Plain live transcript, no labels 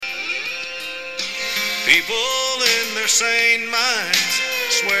People in their sane minds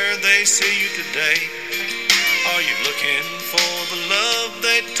swear they see you today. Are you looking for the love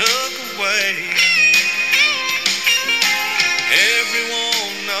they took away?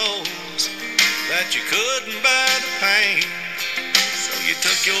 Everyone knows that you couldn't bear the pain, so you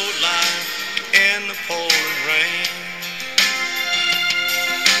took your life in the pouring rain.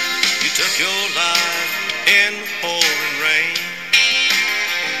 You took your life in the pouring rain.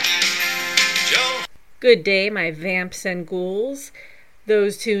 Joe. Good day, my vamps and ghouls.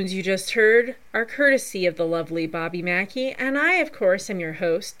 Those tunes you just heard are courtesy of the lovely Bobby Mackey, and I, of course, am your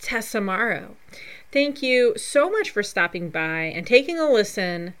host, Tessa Morrow. Thank you so much for stopping by and taking a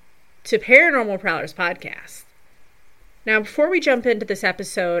listen to Paranormal Prowlers Podcast. Now, before we jump into this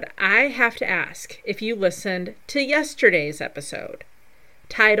episode, I have to ask if you listened to yesterday's episode,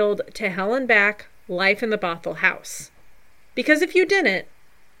 titled To Hell and Back, Life in the Bothell House. Because if you didn't,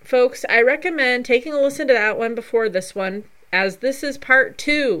 folks, I recommend taking a listen to that one before this one, as this is part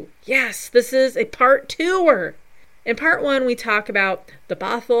 2. Yes, this is a part 2-er. In part 1, we talk about the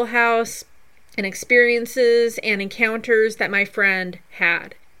Bothell House and experiences and encounters that my friend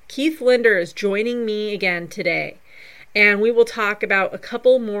had. Keith Linder is joining me again today, and we will talk about a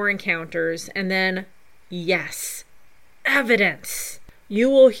couple more encounters, and then, yes, evidence.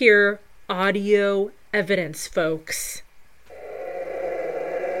 You will hear audio evidence, folks.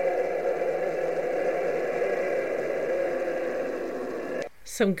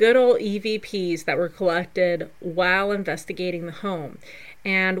 Some good old EVPs that were collected while investigating the home.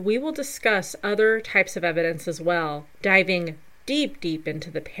 And we will discuss other types of evidence as well, diving deep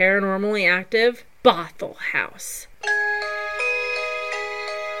into the paranormally active Bothell House.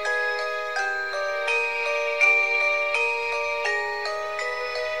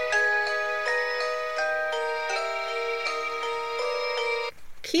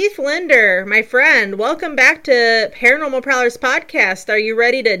 Keith Linder, my friend, welcome back to Paranormal Prowlers Podcast. Are you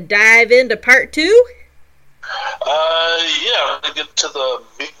ready to dive into part 2? Yeah, I'm going to get to the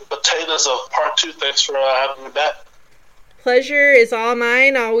meat and potatoes of part 2. Thanks for having me back. Pleasure is all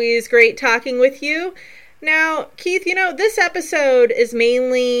mine. Always great talking with you. Now, Keith, this episode is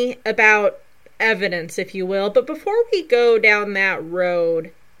mainly about evidence, if you will. But before we go down that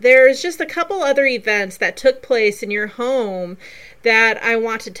road, there's just a couple other events that took place in your home that I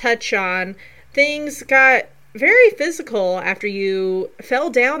want to touch on. Things got very physical after you fell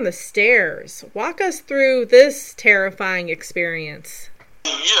down the stairs. Walk us through this terrifying experience.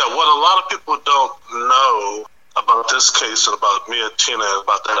 Yeah, what a lot of people don't know about this case and about me and Tina and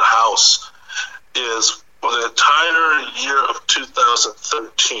about that house is for the entire year of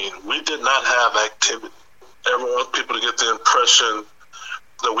 2013, we did not have activity. Everyone wants people to get the impression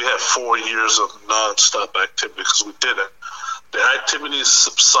that we had 4 years of nonstop activity, because we didn't. The activity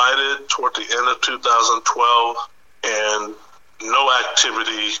subsided toward the end of 2012, and no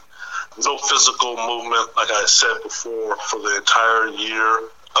activity, no physical movement, like I said before, for the entire year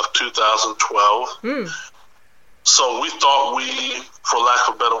of 2012. So we thought for lack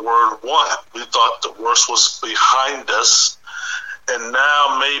of a better word, won. We thought the worst was behind us, and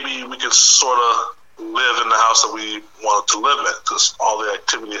now maybe we can sort of live in the house that we wanted to live in, because all the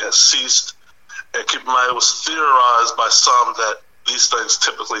activity has ceased. And keep in mind, it was theorized by some that these things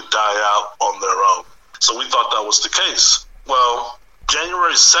typically die out on their own. So we thought that was the case. Well,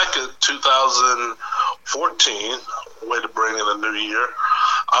 January 2nd, 2014, way to bring in a new year,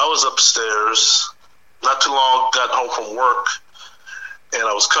 I was upstairs, not too long, got home from work, and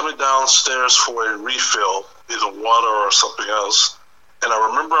I was coming downstairs for a refill, either water or something else. And I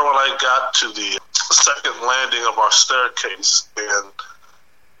remember when I got to the second landing of our staircase, and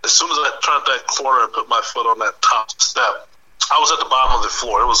as soon as I turned that corner and put my foot on that top step, I was at the bottom of the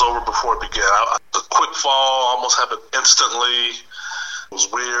floor. It was over before it began. The quick fall almost happened instantly. It was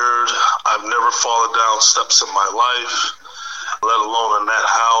weird. I've never fallen down steps in my life, let alone in that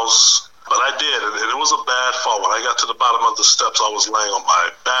house. But I did, and it was a bad fall. When I got to the bottom of the steps, I was laying on my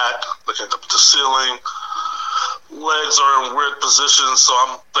back, looking up at the ceiling. Legs are in weird positions, so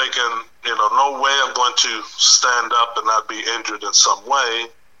I'm thinking, no way I'm going to stand up and not be injured in some way.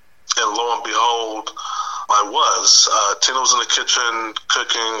 And lo and behold, I was. Tina was in the kitchen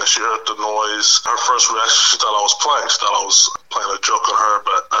cooking. She heard the noise. Her first reaction, she thought I was playing. She thought I was playing a joke on her,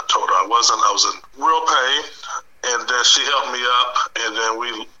 but I told her I wasn't. I was in real pain. And then she helped me up, and then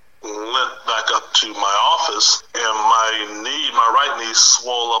we went back up to my office, and my right knee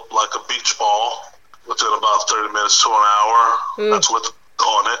swelled up like a beach ball within about 30 minutes to an hour. That's with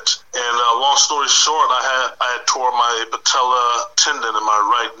on it. And long story short, I had tore my patella tendon in my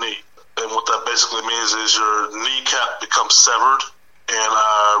right knee. And what that basically means is your kneecap becomes severed, and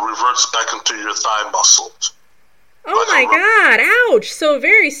I inserts back into your thigh muscles. Oh my God, ouch. So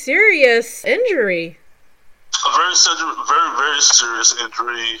very serious injury. A very serious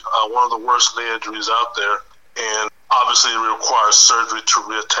injury, one of the worst knee injuries out there. And obviously it requires surgery to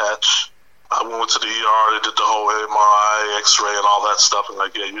reattach. I went to the ER, they did the whole MRI, X-ray, and all that stuff, and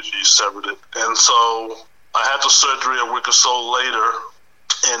like, yeah, you severed it. And so I had the surgery a week or so later,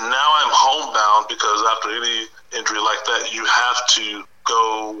 and now I'm homebound because after any injury like that, you have to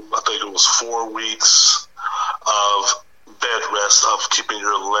go, I think it was 4 weeks of bed rest, of keeping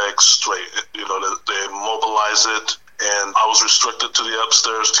your legs straight. You know, they immobilize it, and I was restricted to the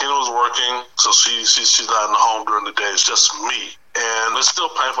upstairs. Tina was working, so she's not in the home during the day. It's just me. And it's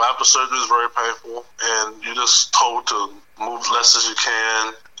still painful. After surgery, it's very painful, and you're just told to move less as you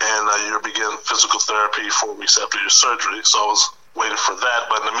can, and you begin physical therapy 4 weeks after your surgery. So I was waiting for that.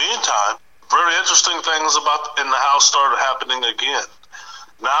 But in the meantime, very interesting things in the house started happening again.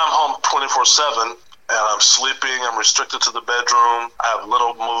 Now I'm home 24/7, and I'm sleeping. I'm restricted to the bedroom. I have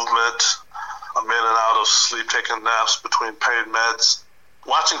little movement. I'm in and out of sleep, taking naps between pain meds,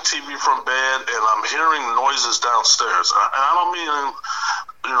 watching TV from bed, and I'm hearing noises downstairs. And I don't mean,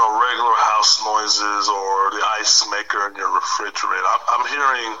 regular house noises or the ice maker in your refrigerator. I'm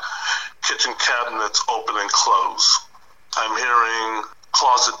hearing kitchen cabinets open and close. I'm hearing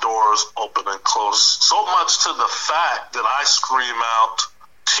closet doors open and close. So much to the fact that I scream out,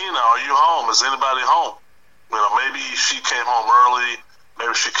 "Tina, are you home? Is anybody home?" Maybe she came home early.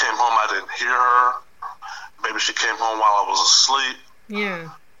 Maybe she came home, I didn't hear her. Maybe she came home while I was asleep. Yeah.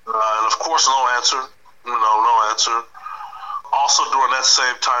 And of course, no answer. No answer. Also, during that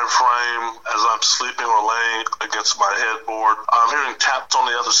same time frame, as I'm sleeping or laying against my headboard, I'm hearing taps on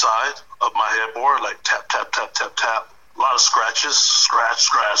the other side of my headboard, like tap, tap, tap, tap, tap. A lot of scratches. Scratch,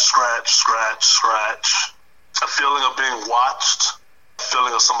 scratch, scratch, scratch, scratch. A feeling of being watched. A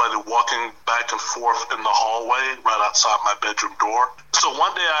feeling of somebody walking back and forth in the hallway right outside my bedroom door. So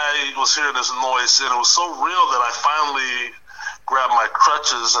one day I was hearing this noise, and it was so real that I finally grabbed my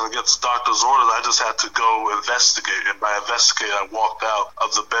crutches, and against doctor's orders, I just had to go investigate. And by investigate, I walked out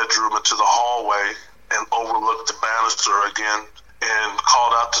of the bedroom into the hallway and overlooked the banister again and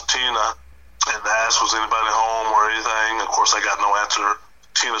called out to Tina and asked, was anybody home or anything? Of course, I got no answer.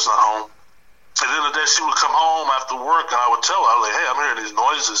 Tina's not home. At the end of the day, she would come home after work, and I would tell her, hey, I'm hearing these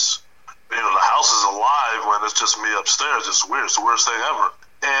noises. The house is alive when it's just me upstairs. It's weird. It's the weirdest thing ever.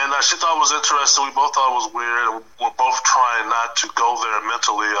 And she thought it was interesting. We both thought it was weird. And we're both trying not to go there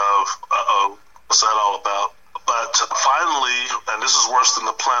mentally of, what's that all about? But finally, and this is worse than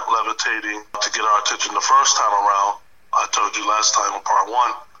the plant levitating to get our attention the first time around, I told you last time in part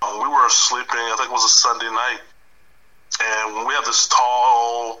one, we were sleeping, I think it was a Sunday night, and we have this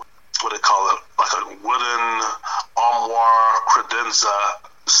tall, what they call it, like a wooden armoire credenza,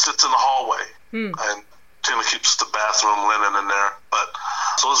 sits in the hallway. And Tina keeps the bathroom linen in there.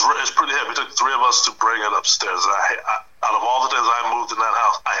 So it's pretty heavy. It took 3 of us to bring it upstairs. Out of all the things I moved in that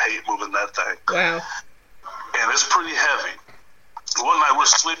house, I hate moving that thing. Wow. And it's pretty heavy. One night we're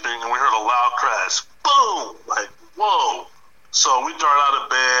sleeping and we heard a loud crash. Boom! Like, whoa. So we dart out of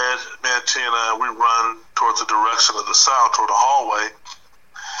bed, me and Tina, and we run towards the direction of the sound, toward the hallway.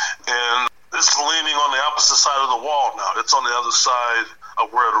 And it's leaning on the opposite side of the wall now. It's on the other side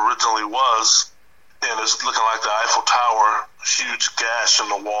of where it originally was. And it's looking like the Eiffel Tower, huge gash in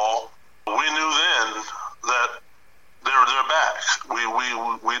the wall. We knew then that they're back. We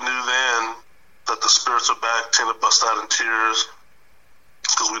knew then that the spirits are back. Tina bust out in tears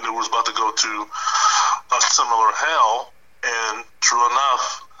because we knew we was about to go to a similar hell. And true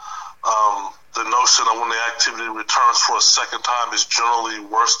enough, the notion of when the activity returns for a second time is generally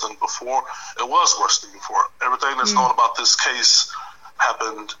worse than before. It was worse than before. Everything that's known about this case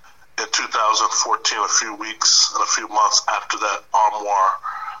happened in 2014, a few weeks and a few months after that armoire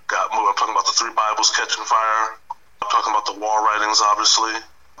got moved. I'm talking about the 3 Bibles catching fire. I'm talking about the wall writings, obviously.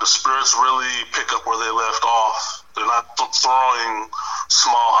 The spirits really pick up where they left off. They're not throwing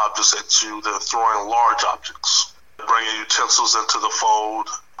small objects at you. They're throwing large objects. They're bringing utensils into the fold.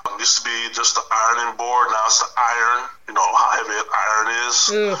 It used to be just the ironing board. Now it's the iron. You know how heavy an iron is.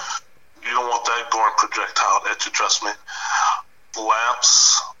 You don't want that going projectile at you, trust me.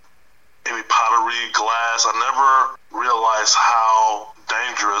 Lamps, any pottery, glass. I never realized how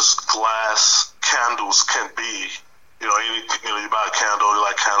dangerous glass candles can be. You buy a candle, you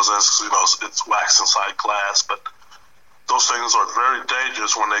light candles, and it's wax inside glass, but those things are very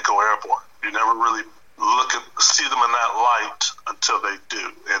dangerous when they go airborne. You never really see them in that light until they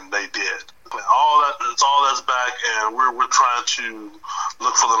do, and they did. All that's back, and we're trying to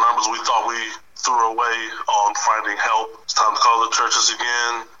look for the numbers we thought we threw away on finding help. It's time to call the churches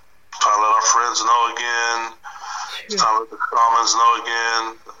again. time to let our friends know again. It's time to let the shamans know again.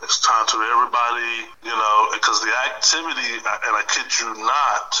 It's time to everybody, because the activity, and I kid you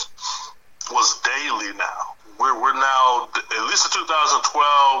not, was daily now. We're now, at least in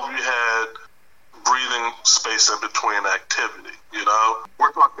 2012, you had breathing space in between activity,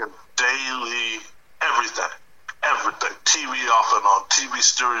 We're talking daily, everything. TV off and on, TV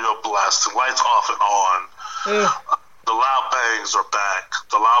stereo blasting, lights off and on. The loud bangs are back.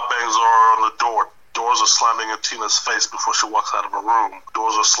 The loud bangs are on the door. Doors are slamming in Tina's face before she walks out of her room.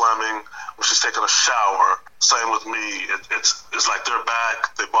 Doors are slamming when she's taking a shower. Same with me. It's like they're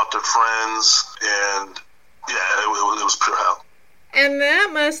back. They brought their friends, and yeah, it was pure hell. And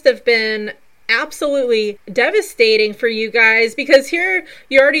that must have been absolutely devastating for you guys, because here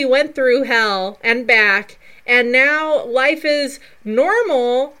you already went through hell and back, and now life is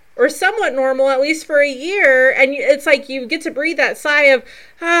normal, or somewhat normal, at least for a year, and it's like you get to breathe that sigh of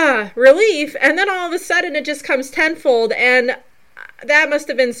relief, and then all of a sudden it just comes tenfold, and that must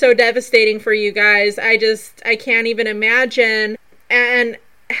have been so devastating for you guys. I can't even imagine. And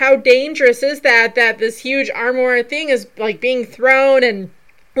how dangerous is that this huge armor thing is like being thrown, and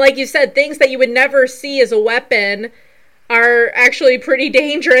like you said, things that you would never see as a weapon are actually pretty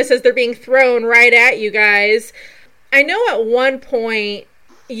dangerous as they're being thrown right at you guys. I know at one point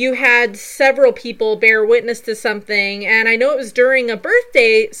you had several people bear witness to something, and I know it was during a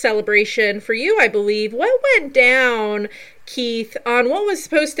birthday celebration for you, I believe. What went down, Keith, on what was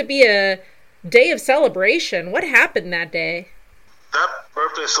supposed to be a day of celebration? What happened that day? That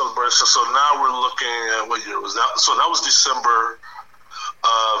birthday celebration, so now we're looking at what year was that? So that was December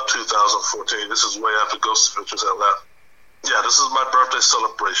of 2014. This is way after Ghost Adventures had left. Yeah, this is my birthday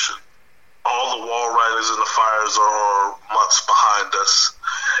celebration. All the wall ridings and the fires are months behind us.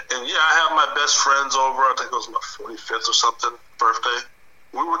 And yeah, I have my best friends over. I think it was my 45th or something birthday.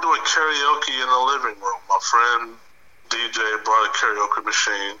 We were doing karaoke in the living room. My friend DJ brought a karaoke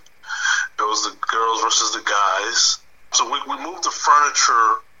machine. It was the girls versus the guys. So we moved the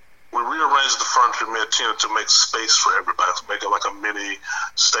furniture. We rearranged the furniture, me and Tina, to make space for everybody, to make it like a mini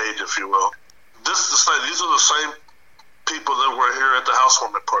stage, if you will. These are the same people that were here at the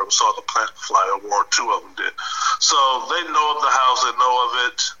housewarming party. We saw the plant fly over, or two of them did. So they know of the house, they know of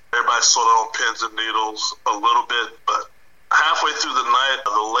it. Everybody's sort of on pins and needles a little bit, but halfway through the night,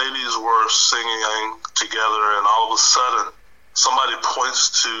 the ladies were singing together, and all of a sudden, somebody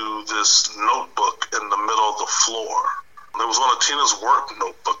points to this notebook in the middle of the floor. It was one of Tina's work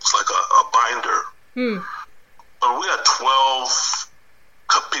notebooks, like a binder. But we had 12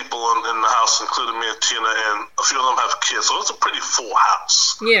 people in the house, including me and Tina, and a few of them have kids, so it's a pretty full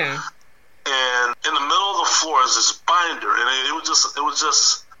house. Yeah. And in the middle of the floor is this binder, and it was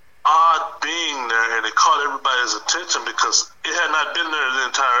just odd being there, and it caught everybody's attention because it had not been there the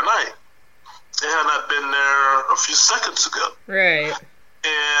entire night. It had not been there a few seconds ago. Right.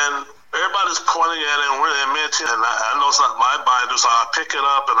 And everybody's pointing at it, and me and Tina, and I know it's not my binder, so I pick it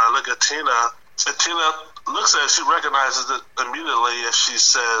up and I look at Tina, and Tina looks at it, she recognizes it immediately, and she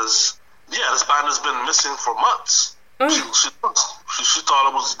says, yeah, this binder's been missing for months. Oh. She thought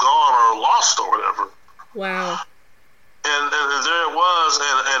it was gone or lost or whatever. Wow. And there it was,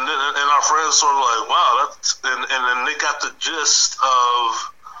 and our friends sort of like, wow, and then they got the gist of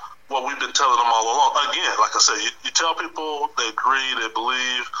what we've been telling them all along. Again, like I said, you tell people, they agree, they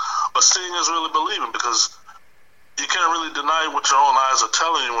believe, but seeing is really believing, because you can't really deny what your own eyes are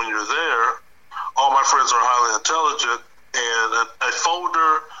telling you when you're there. All my friends are highly intelligent, and a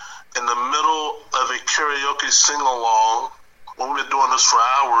folder in the middle of a karaoke sing-along, when we've been doing this for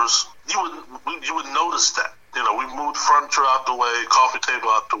hours, you would notice that. We moved furniture out the way, coffee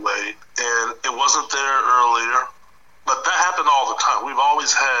table out the way, and it wasn't there earlier. But that happened all the time. We've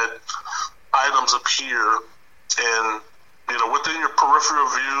always had items appear, and within your peripheral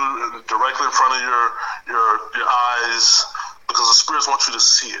view, directly in front of your eyes, because the spirits want you to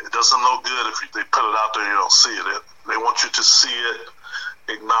see it. It doesn't no good if they put it out there and you don't see it. They want you to see it,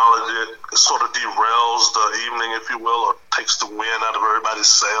 acknowledge it. It sort of derails the evening, if you will, or takes the wind out of everybody's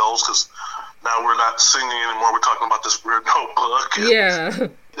sails, because now we're not singing anymore. We're talking about this weird notebook. Yeah.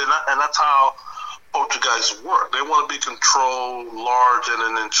 And that's how poltergeists work. They want to be controlled, large,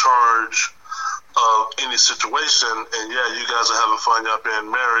 and in charge of any situation. And yeah, you guys are having fun, y'all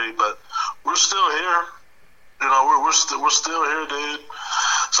being merry, but we're still here. We're still here, dude.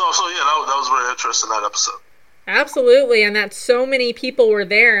 So yeah, that was very interesting, that episode. Absolutely, and that so many people were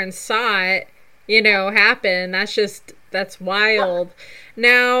there and saw it, happen. That's wild.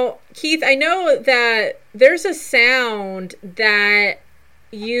 Now, Keith, I know that there's a sound that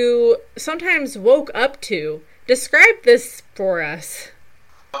you sometimes woke up to. Describe this for us.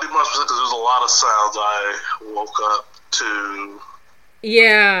 I'll be much because there's a lot of sounds I woke up to.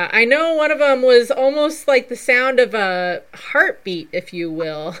 Yeah, I know one of them was almost like the sound of a heartbeat, if you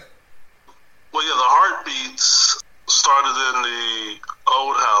will. Well, yeah, the heartbeats started in the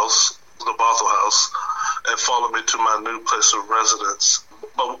old house, the Bothell House, and followed me to my new place of residence.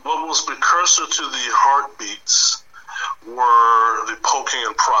 But what was precursor to the heartbeats were the poking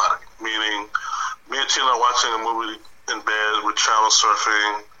and prodding, meaning me and Tina are watching a movie in bed with channel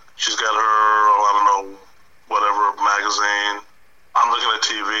surfing. She's got her, I don't know, whatever magazine. I'm looking at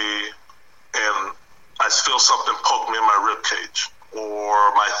TV, and I feel something poke me in my rib cage,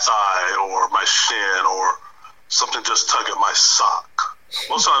 or my thigh, or my shin, or something just tug at my sock.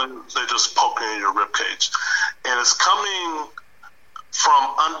 Most of the time, they just poke me in your rib cage. And it's coming from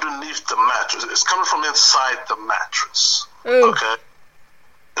underneath the mattress. It's coming from inside the mattress. Ooh. Okay?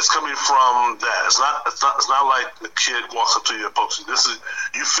 It's coming from that. It's not like the kid walks up to you and pokes you.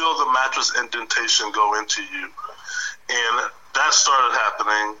 You feel the mattress indentation go into you. And that started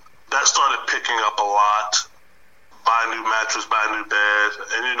happening. That started picking up a lot. Buy a new mattress, buy a new bed.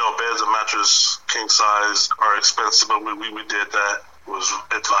 And beds and mattress king size are expensive, but we did that. Was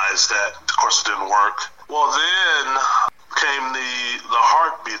advised that. Of course, it didn't work. Well, then came the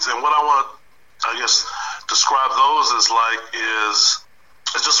heartbeats. And what I want to, I guess, describe those as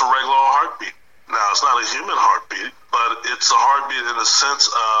it's just a regular heartbeat. Now, it's not a human heartbeat, but it's a heartbeat in the sense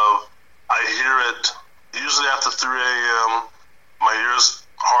of I hear it usually after 3 a.m. My ears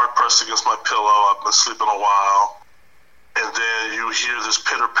hard pressed against my pillow. I've been sleeping a while. And then you hear this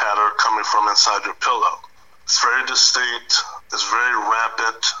pitter-patter coming from inside your pillow. It's very distinct. It's very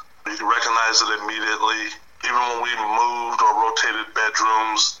rampant. You can recognize it immediately. Even when we moved or rotated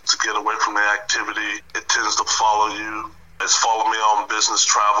bedrooms to get away from the activity, it tends to follow you. It's followed me on business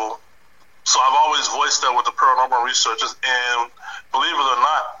travel. So I've always voiced that with the paranormal researchers. And believe it or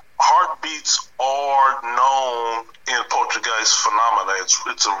not, heartbeats are known in poltergeist phenomena.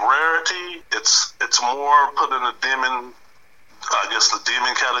 It's a rarity. It's more put in the demon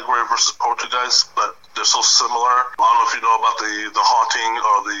category versus poltergeist, but they're so similar. I don't know if you know about the haunting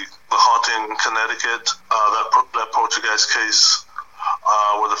or the haunting in Connecticut, that poltergeist case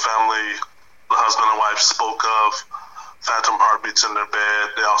where the husband and wife spoke of phantom heartbeats in their bed.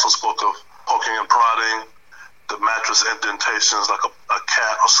 They also spoke of poking and prodding, the mattress indentations like a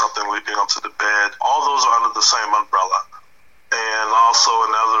cat or something leaping onto the bed. All those are under the same umbrella. And also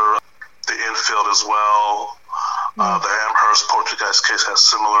the infield as well. The Amherst poltergeist case has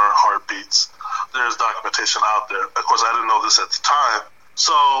similar heartbeats. There's documentation out there. Of course, I didn't know this at the time.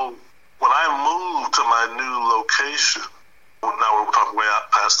 So when I moved to my new location, now we're talking way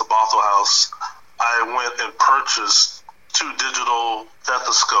out past the Bothell House, I went and purchased 2 digital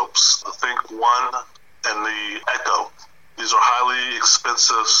stethoscopes, the Think One and the Echo. These are highly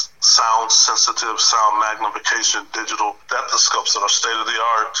expensive, sound-sensitive, sound magnification digital stethoscopes that are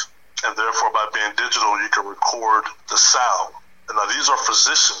state-of-the-art, and therefore by being digital, you can record the sound. And now these are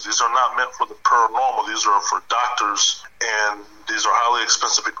physicians. These are not meant for the paranormal. These are for doctors, and these are highly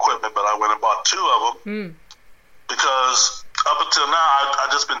expensive equipment, but I went and bought 2 of them because up until now,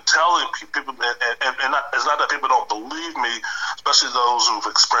 I've just been telling people, and it's not that people don't believe me, especially those who've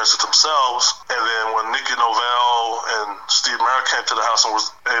experienced it themselves. And then when Nikki Novell and Steve Merrick came to the house and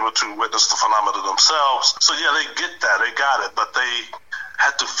was able to witness the phenomena themselves. So yeah, they get that, they got it, but they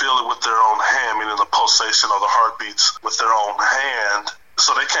had to feel it with their own hand, meaning the pulsation or the heartbeats with their own hand.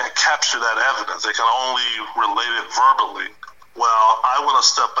 So they can't capture that evidence. They can only relate it verbally. Well, I went a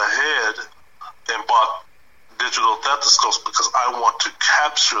step ahead and bought digital stethoscopes because I want to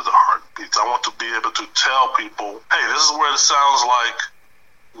capture the heartbeats. I want to be able to tell people, hey, this is what it sounds like.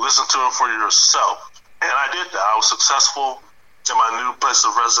 Listen to it for yourself. And I did that. I was successful in my new place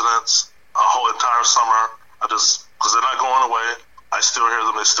of residence a whole entire summer. Because they're not going away. I still hear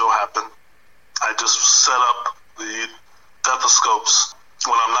them. They still happen. I just set up the stethoscopes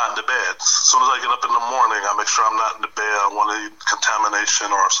when I'm not in the bed. As soon as I get up in the morning, I make sure I'm not in the bed. I want any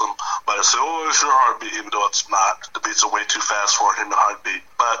contamination or somebody say, oh, it's your heartbeat, even though it's not. The beats are way too fast for a human heartbeat.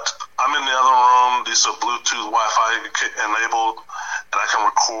 But I'm in the other room. These are Bluetooth, Wi-Fi enabled, and I can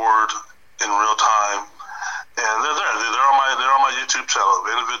record in real time. And they're there. They're on my YouTube channel.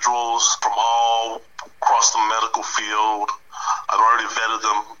 Individuals from all across the medical field. I've already vetted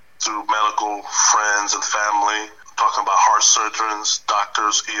them through medical friends and family. I'm talking about heart surgeons,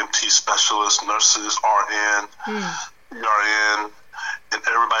 doctors, EMT specialists, nurses, RN, ERN, and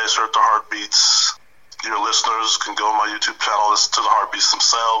everybody's heard the heartbeats. Your listeners can go on my YouTube channel, listen to the heartbeats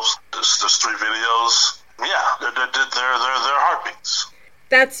themselves. There's 3 videos. Yeah, they're heartbeats.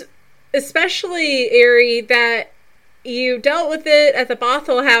 That's especially eerie that you dealt with it at the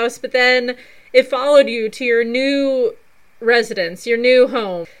Bothell House, but then it followed you to your new residence, your new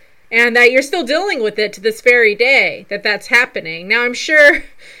home, and that you're still dealing with it to this very day, that's happening. Now, I'm sure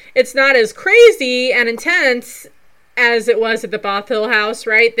it's not as crazy and intense as it was at the Bothell House,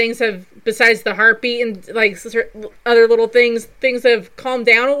 right? Things have, besides the heartbeat and like other little things have calmed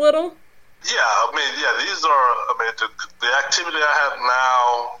down a little. Yeah, these are, the activity I have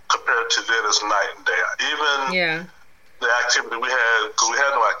now compared to then is night and day. Even the activity we had, because we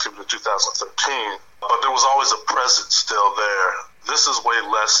had no activity in 2013, but there was always a presence still there. This is way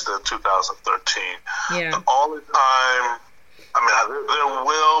less than 2013. Yeah. The only time, there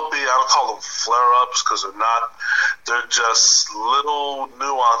will be, I don't call them flare-ups because they're not. They're just little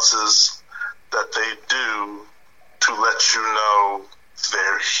nuances that they do to let you know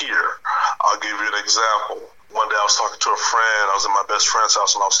they're here. I'll give you an example. One day I was talking to a friend. I was in my best friend's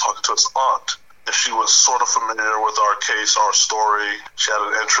house and I was talking to his aunt. And she was sort of familiar with our case, our story. She had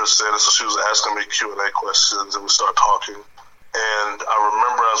an interest in it, so she was asking me Q&A questions and we started talking. And I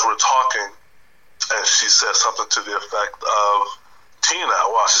remember as we're talking, and she said something to the effect of, Tina,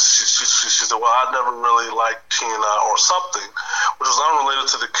 well, she said, well, I never really liked Tina or something, which was unrelated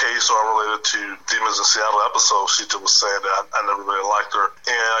to the case or unrelated to Demons in Seattle episode. She just was saying that I never really liked her.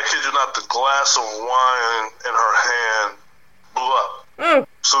 And I kid you not, the glass of wine in her hand blew up. Oh.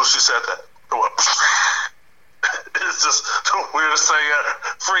 As soon as she said that, it went, it's just the weirdest thing ever.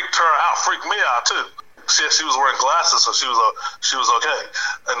 Freaked me out too. She was wearing glasses, so she was okay.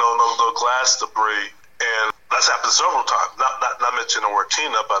 And no glass debris. And that's happened several times. Not mentioning the word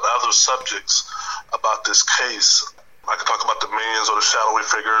Tina, but other subjects about this case. I could talk about the minions or the shadowy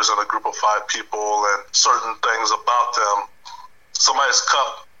figures and a group of 5 people and certain things about them. Somebody's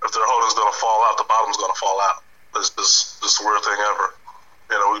cup, if their holding's going to fall out, the bottom's going to fall out. It's the weird thing ever.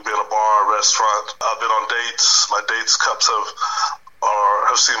 We've been in a bar, a restaurant. I've been on dates. My dates' cups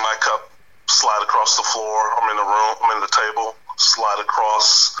have seen my cup slide across the floor. I'm in the room. I'm in the table. Slide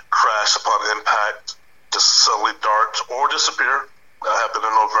across, crash upon impact, just suddenly dart or disappear. That happened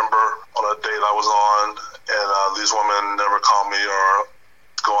in November on a date I was on, and these women never call me or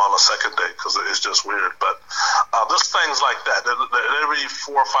go on a second date because it's just weird. But there's things like that. Every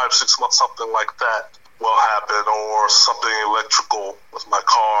 4, 5, 6 months, something like that will happen, or something electrical with my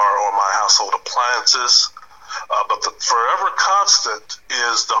car or my household appliances. But the forever constant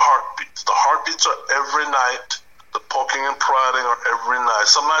is the heartbeats. The heartbeats are every night. The poking and prodding are every night.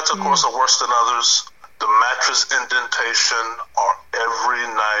 Some nights, of course, are worse than others. The mattress indentation are every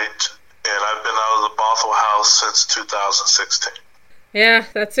night. And I've been out of the Bothell House since 2016. Yeah,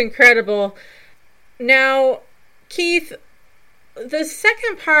 that's incredible. Now, Keith, the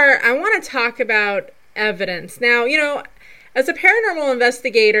second part, I want to talk about evidence. Now, as a paranormal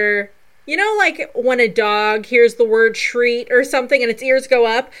investigator, like when a dog hears the word treat or something and its ears go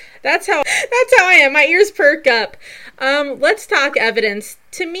up, that's how I am. My ears perk up. Let's talk evidence.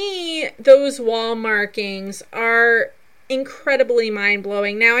 To me, those wall markings are incredibly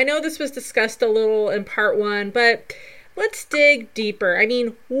mind-blowing. Now, I know this was discussed a little in part 1, but let's dig deeper.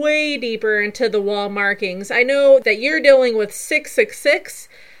 Way deeper into the wall markings. I know that you're dealing with 666,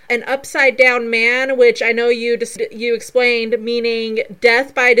 an upside-down man, which I know you explained, meaning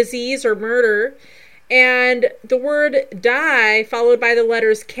death by disease or murder, and the word die followed by the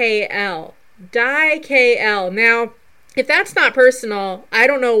letters KL. Die KL. Now, if that's not personal, I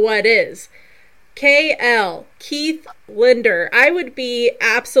don't know what is. KL, Keith Linder. I would be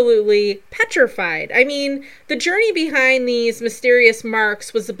absolutely petrified. The journey behind these mysterious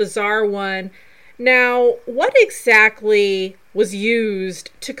marks was a bizarre one. Now, what exactly was used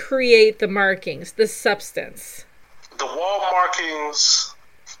to create the markings, the substance? The wall markings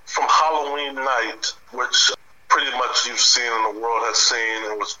from Halloween night, which pretty much you've seen and the world has seen,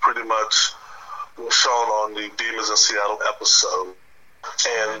 and was pretty much was shown on the Demons in Seattle episode.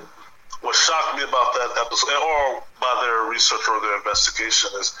 And what shocked me about that episode, or by their research or their investigation,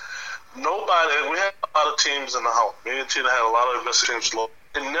 is we had a lot of teams in the house. Me and Tina had a lot of investigations.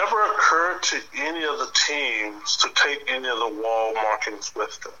 It never occurred to any of the teams to take any of the wall markings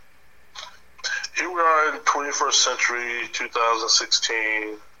with them. Here we are in 21st century,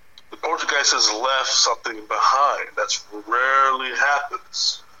 2016. The Portuguese left something behind. That's rarely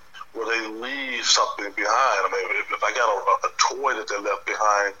happens, where they leave something behind. If I got a toy that they left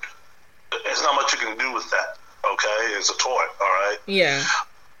behind, there's not much you can do with that, okay? It's a toy, all right? Yeah.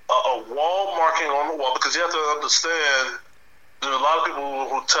 A wall marking on the wall, because you have to understand, there are a lot of people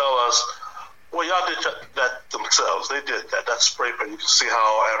who tell us, well, y'all did that themselves. They did that. That's spray paint. You can see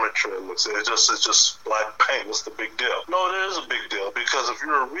how amateur it looks. It's just black paint. What's the big deal? No, it is a big deal, because if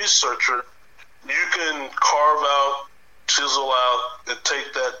you're a researcher, you can carve out chisel out and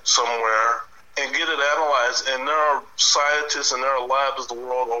take that somewhere and get it analyzed. And there are scientists and there are labs the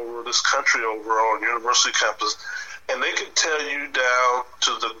world over, this country over, on university campus, and they can tell you down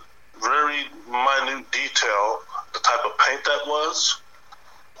to the very minute detail the type of paint that was,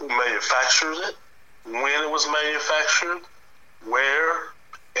 who manufactured it, when it was manufactured, where,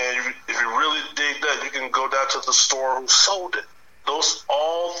 and if you really dig that, you can go down to the store who sold it. Those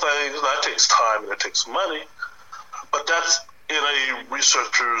all things, that takes time and it takes money, but that's in a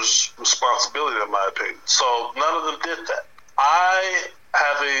researcher's responsibility, in my opinion. So none of them did that. I,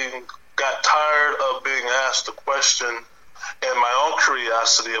 having got tired of being asked the question and my own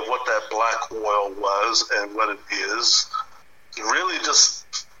curiosity of what that black oil was and what it is, really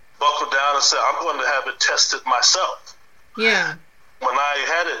just buckled down and said, I'm going to have it tested myself. Yeah. When I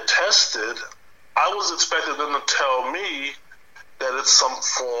had it tested, I was expecting them to tell me that it's some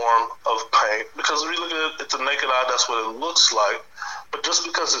form of paint, because if you look at it, it's a naked eye, that's what it looks like. But just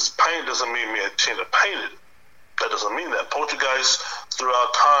because it's paint doesn't mean me and Tina painted it. That doesn't mean that. Poltergeists,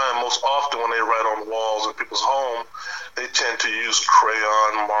 throughout time, most often when they write on walls in people's home, they tend to use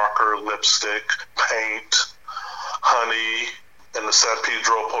crayon, marker, lipstick, paint, honey. In the San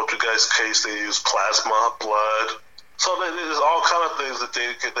Pedro poltergeist case, they use plasma, blood. So there's all kind of things that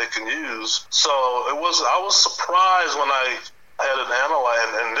they can use. So I was surprised when I had it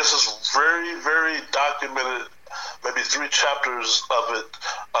analyzed, and this is very, very documented, maybe 3 chapters of it.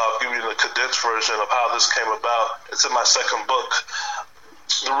 I'll give you the condensed version of how this came about. It's in my second book.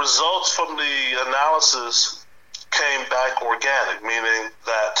 The results from the analysis came back organic, meaning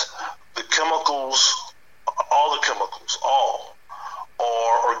that the chemicals, all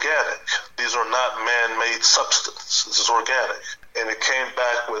are organic. These are not man-made substance. This is organic. And it came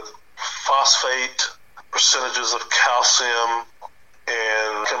back with phosphate, percentages of calcium, and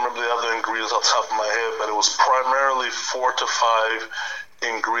I can't remember the other ingredients off the top of my head, but it was primarily 4 to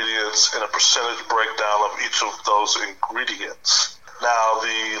 5 ingredients and a percentage breakdown of each of those ingredients. Now,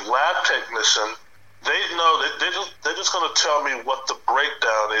 the lab technician, they know that they're just going to tell me what the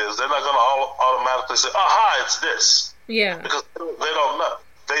breakdown is. They're not going to automatically say, aha, it's this. Yeah. Because they don't know.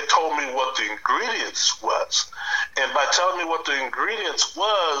 They told me what the ingredients was. And by telling me what the ingredients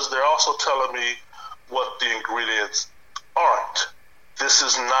was, they're also telling me what the ingredients aren't. This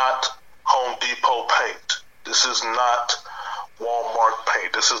is not Home Depot paint. This is not Walmart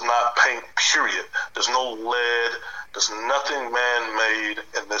paint. This is not paint, period. There's no lead. There's nothing man-made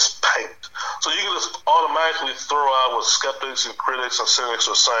in this paint. So you can just automatically throw out what skeptics and critics and cynics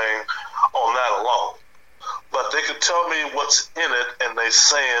are saying on that alone. But they can tell me what's in it, and they're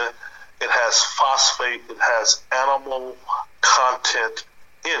saying it has phosphate, it has animal content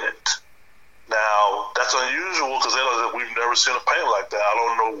in it. Now, that's unusual because we've never seen a paint like that. I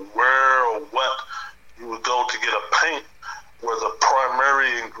don't know where or what you would go to get a paint where the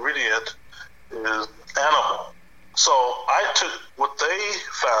primary ingredient is animal. So I took what they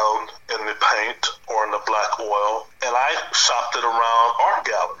found in the paint or in the black oil, and I shopped it around art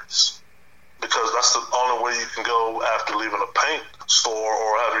galleries, because that's the only way you can go after leaving a paint store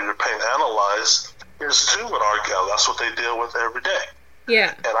or having your paint analyzed is to an art gallery. That's what they deal with every day.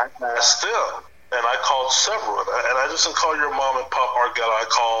 Yeah. And I asked them, and I called several, and I just didn't call your mom and pop art gallery. I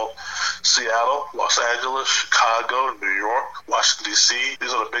called Seattle, Los Angeles, Chicago, New York, Washington, D.C.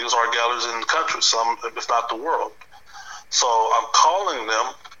 These are the biggest art galleries in the country, some, if not the world. So I'm calling them,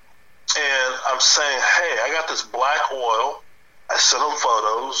 and I'm saying, hey, I got this black oil. I sent them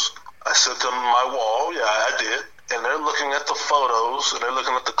photos. I sent them my wall. Yeah, I did. And they're looking at the photos, and they're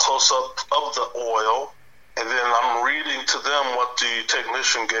looking at the close-up of the oil. And then I'm reading to them what the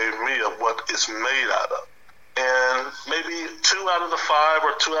technician gave me of what it's made out of. And maybe 2 out of the 5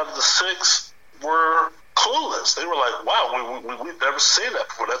 or 2 out of the 6 were clueless. They were like, wow, we've never seen that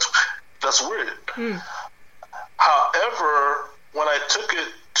before. That's weird. However, when I took it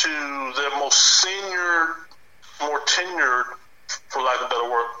to their most senior, more tenured, for lack of a better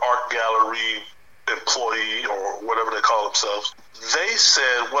word, art gallery employee or whatever they call themselves, they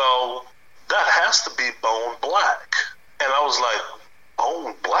said, well, that has to be bone black. And I was like,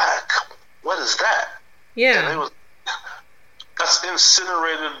 bone black? What is that? Yeah. And that's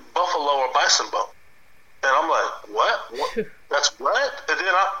incinerated buffalo or bison bone. And I'm like, what? That's what? And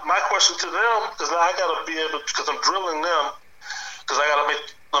then my question to them, because now I got to be able, because I'm drilling them, because I got to make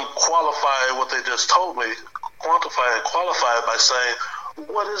them qualify what they just told me, quantify and qualify it by saying,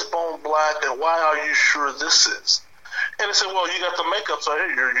 what is bone black and why are you sure this is? And they said, well, you got the makeup, so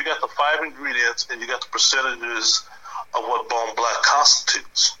here you got the 5 ingredients and you got the percentages of what bone black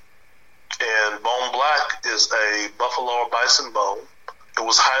constitutes. And bone black is a buffalo or bison bone It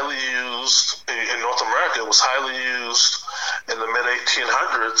was highly used in North America. It was highly used in the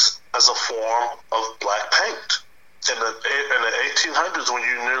mid-1800s as a form of black paint. In the 1800s, when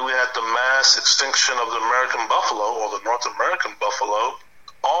you nearly had the mass extinction of the American buffalo, or the North American buffalo,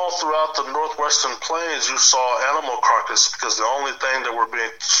 all throughout the northwestern plains, you saw animal carcass, because the only thing that were being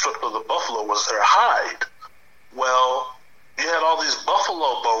stripped of the buffalo was their hide. Well, you had all these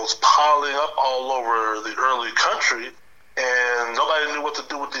buffalo bones piling up all over the early country, and nobody knew what to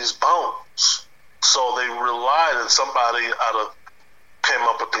do with these bones. So they relied, and somebody came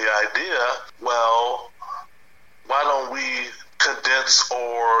up with the idea, well, why don't we condense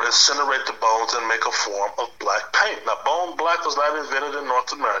or incinerate the bones and make a form of black paint? Now, bone black was not invented in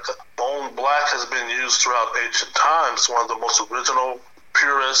North America. Bone black has been used throughout ancient times. It's one of the most original,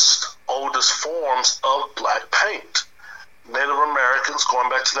 purest, oldest forms of black paint. Native Americans, going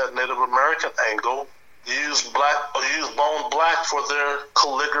back to that Native American angle, use bone black for their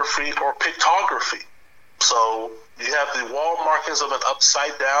calligraphy or pictography. So you have the wall markings of an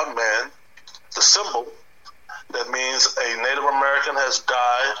upside down man, the symbol. That means a Native American has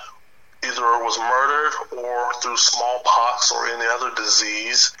died, either was murdered or through smallpox or any other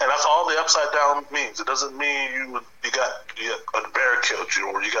disease, and that's all the upside down means. It doesn't mean you got a bear killed you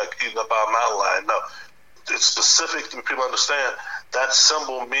or you got eaten up by a mountain lion. No, it's specific to people understand. That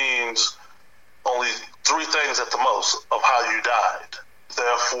symbol means only three things at the most of how you died.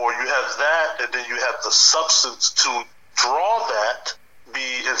 Therefore, you have that, and then you have the substance to draw that,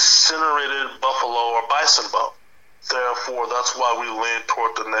 be incinerated buffalo or bison bone. Therefore, that's why we lean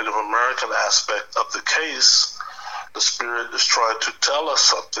toward the Native American aspect of the case. The spirit is trying to tell us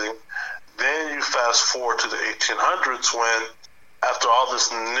something. Then you fast forward to the 1800s when, after all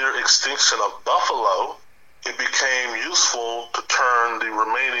this near extinction of buffalo, it became useful to turn the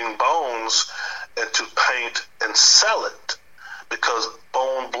remaining bones into paint and sell it. Because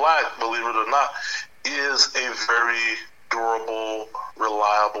bone black, believe it or not, is a very durable,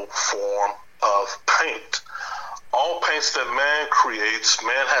 reliable form of paint. All paints that man creates,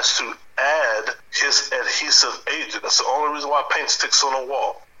 man has to add his adhesive agent. That's the only reason why paint sticks on a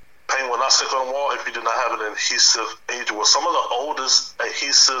wall. Paint will not stick on a wall if you do not have an adhesive agent. Well, some of the oldest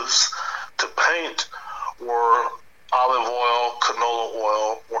adhesives to paint were olive oil, canola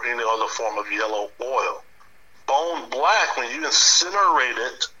oil, or any other form of yellow oil. Bone black, when you incinerate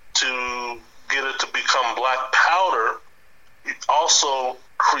it to get it to become black powder, it also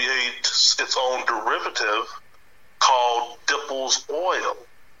creates its own derivative called Dippel's oil.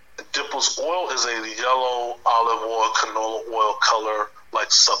 Dippel's oil is a yellow olive oil, canola oil color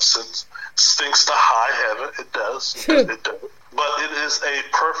like substance. Stinks to high heaven. It does. It does. But it is a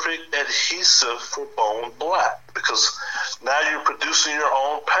perfect adhesive for bone black, because now you're producing your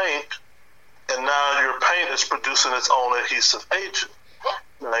own paint, and now your paint is producing its own adhesive agent.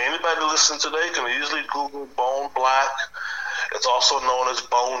 Now, anybody listening today can easily Google bone black. It's also known as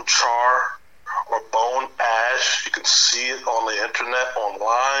bone char or bone ash. You can see it on the internet,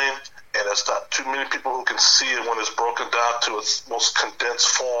 online, and it's not too many people who can see it when it's broken down to its most condensed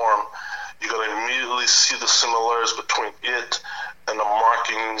form. You're going to immediately see the similarities between it and the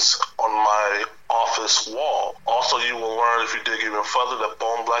markings on my office wall. Also, you will learn, if you dig even further, that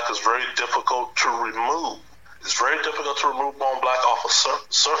bone black is very difficult to remove. It's very difficult to remove bone black off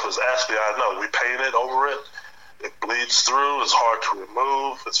a surface. Ask me, I know. We paint it over it. It bleeds through. It's hard to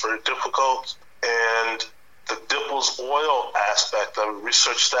remove. It's very difficult. And the Dippel's oil aspect, I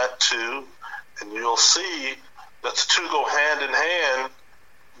researched that too, and you'll see that the two go hand in hand,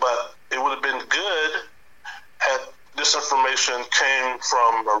 but it would have been good had this information came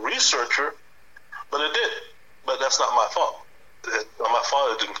from a researcher, but it didn't. But that's not my fault. My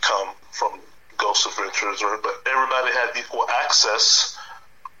fault it didn't come from Ghost Adventures, but everybody had equal access.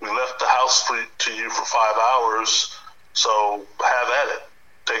 We left the house to you for 5 hours, so have at it.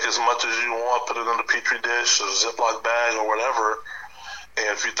 Take as much as you want, put it in a petri dish or Ziploc bag or whatever. And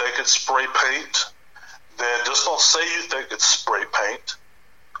if you think it's spray paint, then just don't say you think it's spray paint.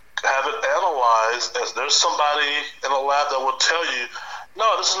 Have it analyzed, as there's somebody in a lab that will tell you,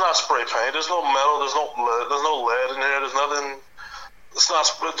 no, this is not spray paint. There's no metal. There's no lead in there. There's nothing. It's not.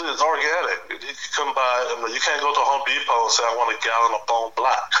 It's organic. You can come by. You can't go to Home Depot and say, I want a gallon of bone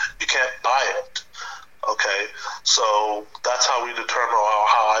black. You can't buy it. Okay, so that's how we determine, or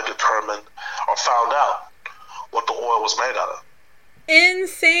how I determined or found out what the oil was made out of.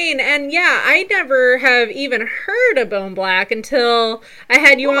 Insane. And yeah, I never have even heard of bone black until I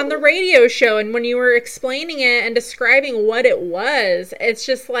had you on the radio show, and when you were explaining it and describing what it was, it's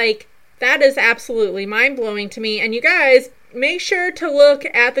just like, that is absolutely mind-blowing to me. And you guys, make sure to look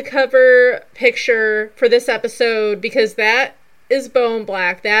at the cover picture for this episode, because that is bone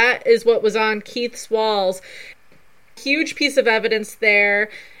black. That is what was on Keith's walls. Huge piece of evidence there.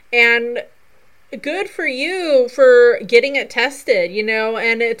 And good for you for getting it tested,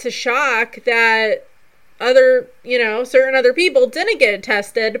 and it's a shock that certain other people didn't get it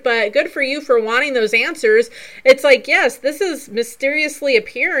tested, but good for you for wanting those answers. It's like, yes, this is mysteriously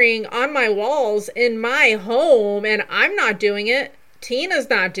appearing on my walls in my home, and I'm not doing it. Tina's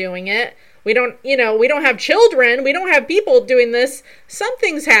not doing it. We don't have children. We don't have people doing this.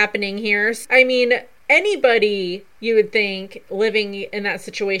 Something's happening here. I mean, anybody, you would think, living in that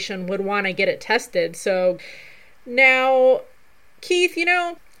situation would want to get it tested. So now, Keith,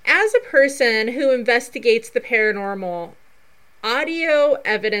 as a person who investigates the paranormal, audio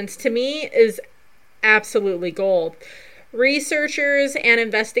evidence to me is absolutely gold. Researchers and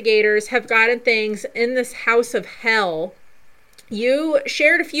investigators have gotten things in this house of hell. You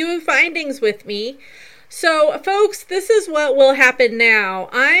shared a few findings with me. So, folks, this is what will happen now.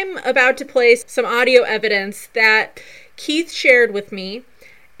 I'm about to play some audio evidence that Keith shared with me.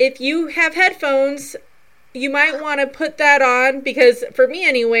 If you have headphones, you might want to put that on, because for me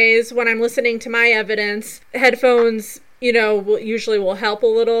anyways, when I'm listening to my evidence, headphones, usually will help a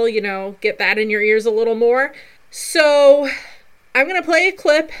little, get that in your ears a little more. So, I'm going to play a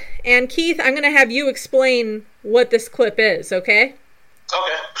clip, and Keith, I'm going to have you explain what this clip is, okay?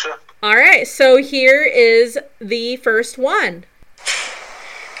 Okay, sure. All right, so here is the first one.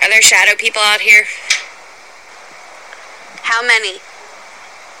 Are there shadow people out here? How many?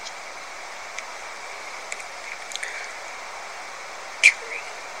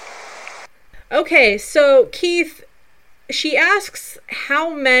 Okay, so Keith, she asks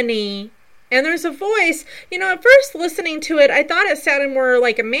how many, and there's a voice. At first listening to it, I thought it sounded more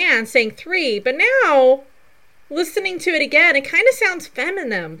like a man saying 3, but now listening to it again, it kind of sounds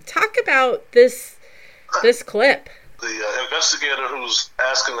feminine. Talk about this clip. The investigator who's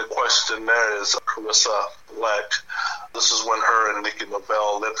asking the question there is Carissa Leck. This is when her and Nikki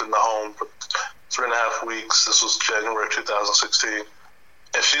Nobel lived in the home for 3.5 weeks. This was January 2016.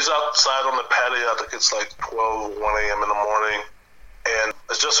 And she's outside on the patio. I think it's like 1 a.m. in the morning. And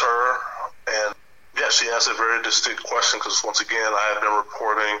it's just her. And yeah, she asked a very distinct question because, once again, I had been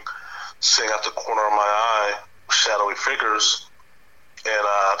reporting seeing out the corner of my eye shadowy figures. And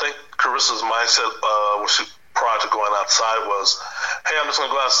I think Carissa's mindset prior to going outside was, hey, I'm just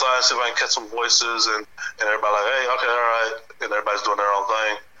going to go outside, see if I can catch some voices. And everybody like, hey, okay, all right. And everybody's doing their own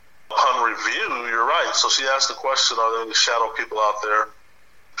thing. Upon review, you're right. So she asked the question, are there any shadow people out there?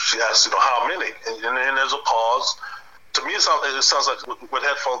 She asked, how many? And there's a pause. To me, it sounds like, with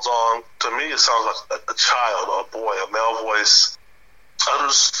headphones on, to me, it sounds like a child, a boy, a male voice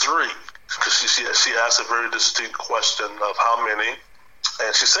utters 3. Because she asked a very distinct question of how many.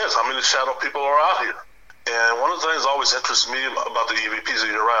 And she says, how many shadow people are out here? And one of the things that always interests me about the EVPs,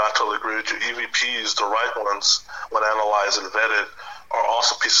 and you're right, I totally agree with you, EVPs, the right ones, when analyzed and vetted, are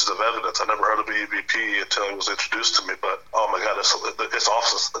also pieces of evidence. I never heard of an EVP until it was introduced to me, but oh my God, it's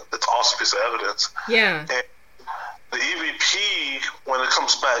awesome piece of evidence. Yeah. And the EVP, when it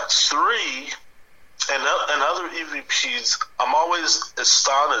comes back 3, and other EVPs, I'm always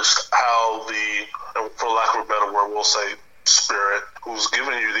astonished how for lack of a better word, we'll say spirit, who's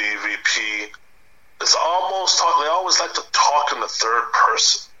giving you the EVP, they always like to talk in the third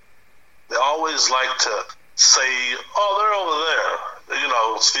person. They always like to say, oh, they're over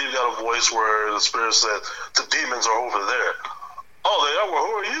there. Steve got a voice where the spirit said, the demons are over there. Oh, they are? Well,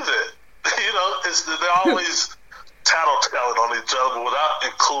 who are you then? They're always tattletelling on each other without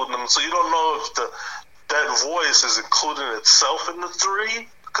including them. So you don't know if that voice is including itself in the 3,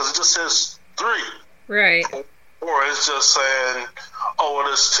 because it just says 3. Right. Or it's just saying, oh, well,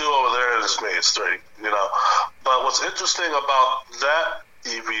 there's 2 over there and it's me, it's 3, But what's interesting about that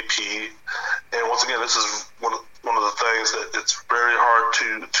EVP, and once again, this is one of the things that it's very hard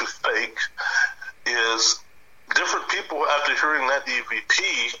to fake, is different people, after hearing that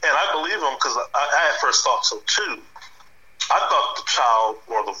EVP, and I believe them because I at first thought so too. I thought the child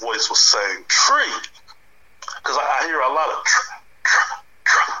or the voice was saying tree, because I hear a lot of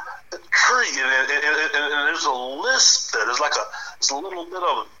tree, and there's a lisp there. There's a little bit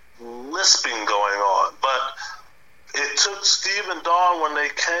of lisping going on, but it took Steve and Dawn when they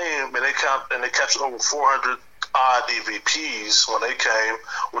came, and they captured over 400 odd EVPs when they came,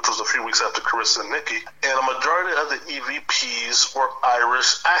 which was a few weeks after Carissa and Nikki, and a majority of the EVPs were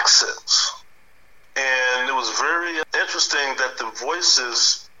Irish accents. And it was very interesting that the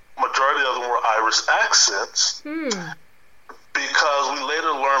voices, majority of them were Irish accents, because we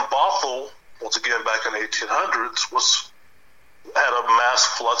later learned Bothell, once again back in the 1800s, had a mass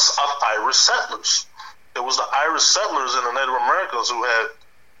flux of Irish settlers. It was the Irish settlers and the Native Americans who had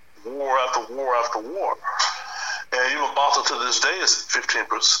war after war after war. And even Bothell to this day is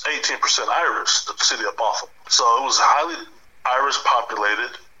 18% Irish, the city of Bothell. So it was highly Irish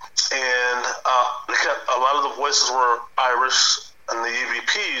populated, and a lot of the voices were Irish. And the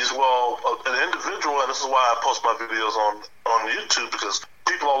EVPs, well, an individual, and this is why I post my videos on YouTube, because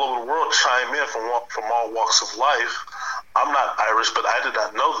people all over the world chime in from all walks of life. I'm not Irish, but I did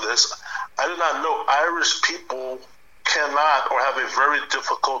not know this. I did not know Irish people cannot or have a very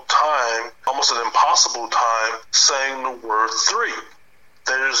difficult time, almost an impossible time, saying the word three.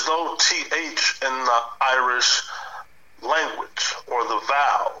 There's no TH in the Irish language, or the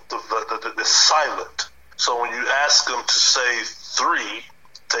vowel, the silent. So when you ask them to say three,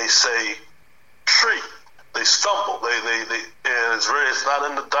 they say tree. They stumble. And it's not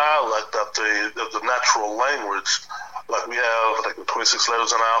in the dialect of the natural language. Like we have the 26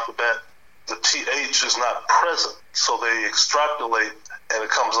 letters in the alphabet. The TH is not present. So they extrapolate, and it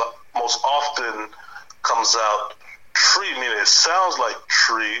comes up, most often comes out tree, meaning it sounds like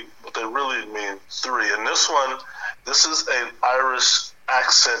tree, but they really mean three. And this is an Irish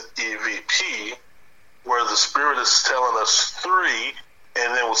accent EVP, where the spirit is telling us three,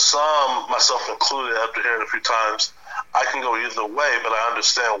 and then with some, myself included, after hearing it a few times, I can go either way, but I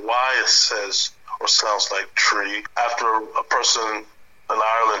understand why it says or sounds like tree. After a person in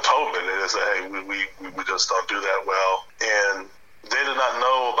Ireland told me, they said, hey, we just don't do that well. And they did not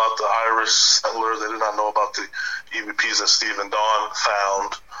know about the Irish settlers. They did not know about the EVPs that Steve and Dawn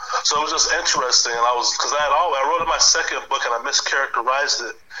found. So it was just interesting, and because I wrote in my second book, and I mischaracterized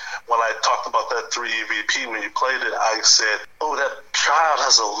it when I talked about that 3 EVP. When you played it, I said, oh, that child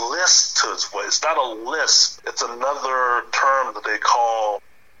has a lisp to its voice. It's not a lisp. It's another term that they call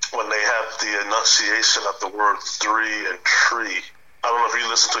when they have the enunciation of the word three and tree. I don't know if you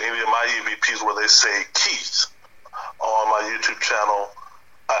listen to any of my EVPs where they say Keith. On my YouTube channel,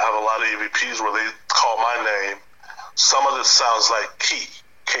 I have a lot of EVPs where they call my name. Some of it sounds like Key,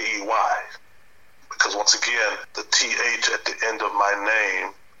 K-E-Y. Because once again, the TH at the end of my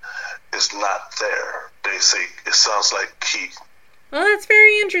name is not there. They say it sounds like Key. Well, that's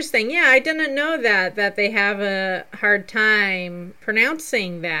very interesting. Yeah, I didn't know that they have a hard time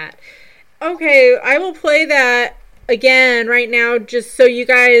pronouncing that. Okay, I will play that again right now just so you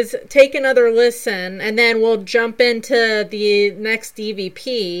guys take another listen, and then we'll jump into the next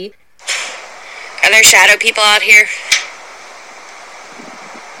EVP. Are there shadow people out here?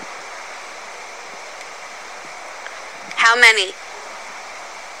 How many?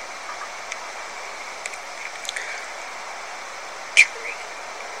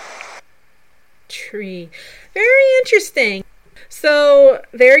 Tree. Very interesting. So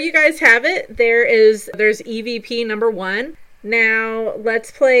there you guys have it. There's EVP number 1. Now let's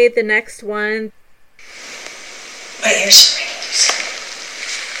play the next one. But your springs.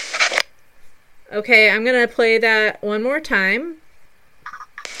 Okay, I'm going to play that one more time.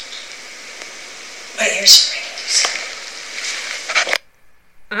 But your springs.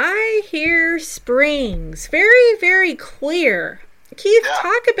 I hear springs. Very, very clear. Keith,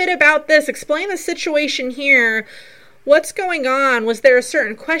 talk a bit about this. Explain the situation here. What's going on? Was there a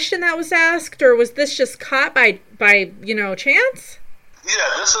certain question that was asked, or was this just caught by chance? Yeah,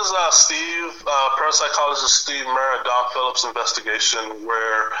 this is Steve, parapsychologist Steve Merritt and Don Phillips' investigation,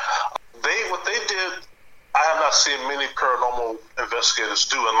 where what they did, I have not seen many paranormal investigators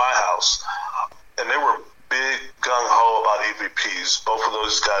do in my house. And they were big gung-ho about EVPs. Both of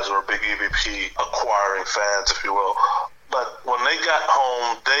those guys were big EVP acquiring fans, if you will. But when they got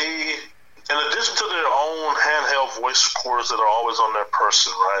home, in addition to their own handheld voice recorders that are always on their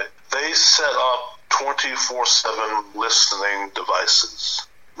person, right, they set up 24/7 listening devices,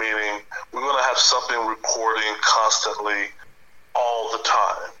 meaning we're going to have something recording constantly all the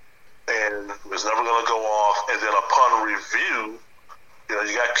time. And it's never going to go off. And then upon review,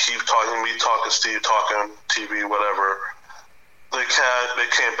 you got Keith talking, me talking, Steve talking, TV, whatever. They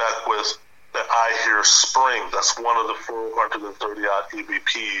came back with that I hear spring. That's one of the 430-odd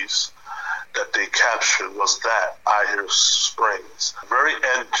EVPs that they captured, was that I hear springs. Very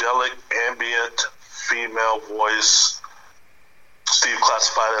angelic, ambient, female voice. Steve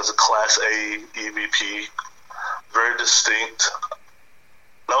classified as a Class A EVP. Very distinct.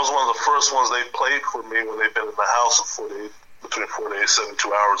 That was one of the first ones they played for me when they've been in the house between 48 and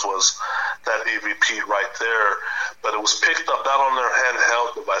 72 hours, was that EVP right there. But it was picked up not on their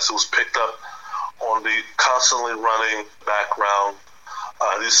handheld device. It was picked up on the constantly running background,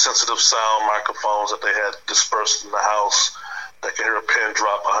 these sensitive sound microphones that they had dispersed in the house. that can hear a pin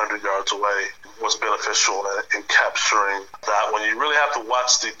drop 100 yards away was beneficial in capturing that one. You really have to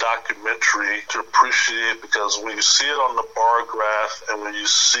watch the documentary to appreciate it, because when you see it on the bar graph and when you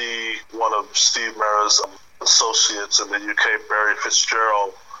see one of Steve Mara's associates in the UK, Barry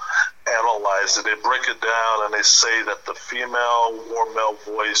Fitzgerald, analyze it, they break it down and they say that the female or male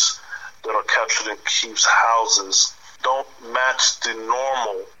voice that are captured in Keith's houses don't match the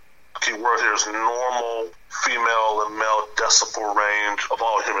normal, key word here is normal, female and male decibel range of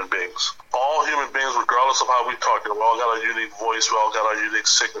all human beings. All human beings, regardless of how we talk, we all got a unique voice, we all got our unique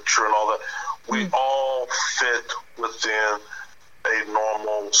signature and all that. We all fit within a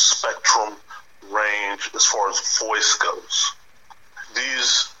normal spectrum range as far as voice goes.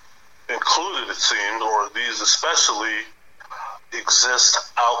 These included, it seems, or these especially,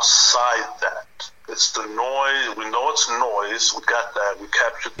 exist outside that. It's the noise. We know it's noise. We got that. We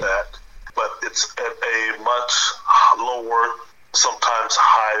captured that. But it's at a much lower, sometimes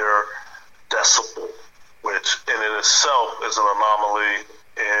higher decibel, which in itself is an anomaly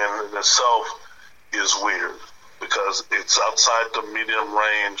and in itself is weird, because it's outside the medium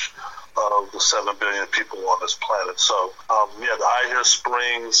range of the 7 billion people on this planet. So, the I Hear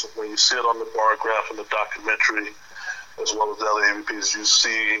Springs, when you see it on the bar graph in the documentary, as well as the other EVPs, you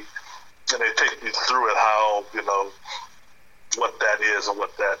see, and they take you through it, how, what that is and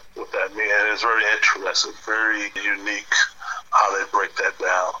what that means. And it's very interesting, very unique how they break that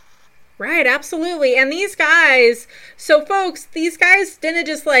down. Right, absolutely. And these guys, so folks, these guys didn't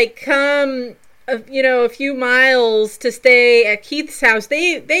just come a few miles to stay at Keith's house.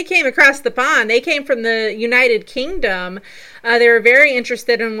 They came across the pond. They came from the United Kingdom. They were very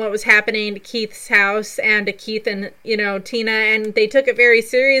interested in what was happening to Keith's house and to Keith and, Tina, and they took it very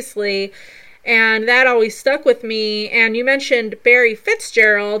seriously. And that always stuck with me. And you mentioned Barry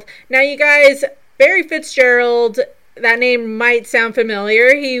Fitzgerald. Now, you guys, Barry Fitzgerald, that name might sound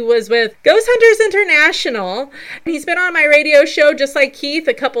familiar. He was with Ghost Hunters International. He's been on my radio show just like Keith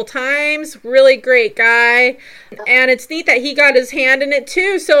a couple times. Really great guy. And it's neat that he got his hand in it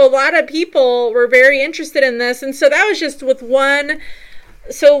too. So a lot of people were very interested in this. And so that was just with one.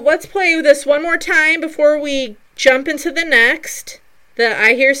 So let's play this one more time before we jump into the next. The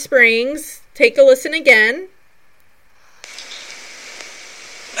I Hear Springs. Take a listen again.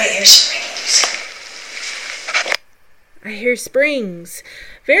 I hear springs. I hear springs.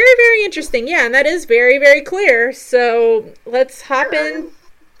 Very, very interesting. Yeah, and that is very, very clear. So let's hop in.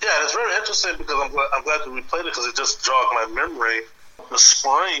 Yeah, it's very interesting because I'm glad that we played it, because it just jogged my memory. The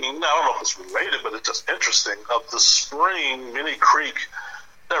spring, I don't know if it's related, but it's just interesting, of the spring, Mini Creek,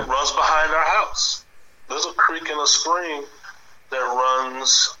 that runs behind our house. There's a creek in a spring that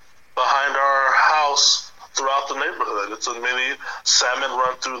runs behind our house throughout the neighborhood. It's a mini salmon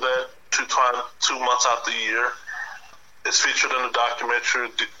run through that 2 months out the year. It's featured in the documentary.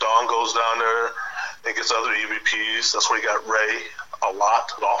 Dawn goes down there and gets other EVPs. That's where he got Ray an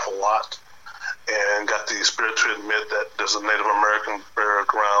awful lot, and got the spirit to admit that there's a Native American burial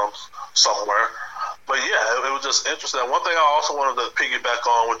ground somewhere. But yeah, it was just interesting. One thing I also wanted to piggyback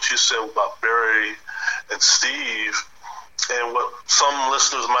on what you said about Barry and Steve, and what some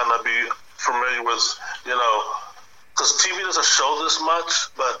listeners might not be familiar with, because TV doesn't show this much,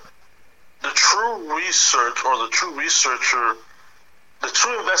 but the true research, or the true researcher, the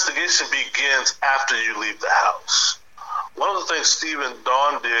true investigation begins after you leave the house. One of the things Steve and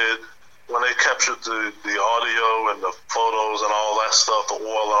Dawn did when they captured the audio and the photos and all that stuff, the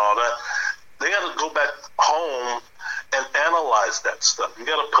oil and all that, they got to go back home and analyze that stuff. You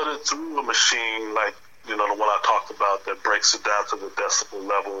got to put it through a machine like, the one I talked about that breaks it down to the decibel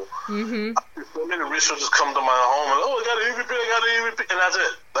level. Mm-hmm. So many researchers come to my home and, I got an EVP, and that's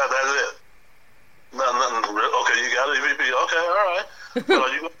it. That's it. Nothing real. Okay, you got an EVP. Okay, all right.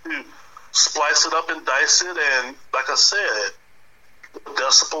 You got to splice it up and dice it, and like I said, what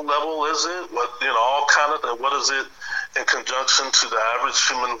decibel level is it? What, all kind of, what is it in conjunction to the average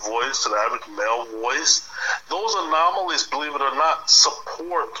human voice, to the average male voice? Those anomalies, believe it or not,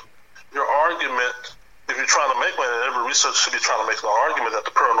 support your argument. If you're trying to make one, and every researcher should be trying to make an argument that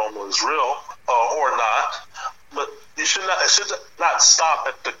the paranormal is real or not, but it should not stop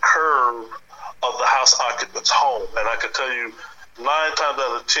at the curve of the house occupant's home. And I can tell you, 9 times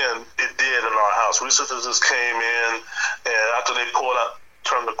out of 10, it did in our house. Researchers just came in, and after they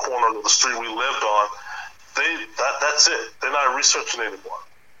turned the corner of the street we lived on, that's it. They're not researching anymore,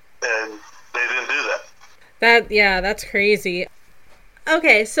 and they didn't do that. That's crazy.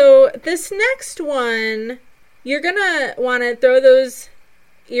 Okay, so this next one, you're going to want to throw those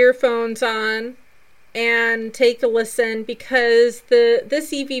earphones on and take a listen, because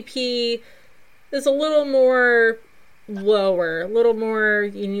this EVP is a little more lower, a little more,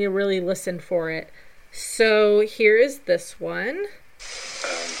 you need to really listen for it. So here is this one.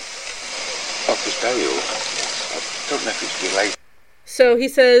 Office burial. I don't know if it's related. So he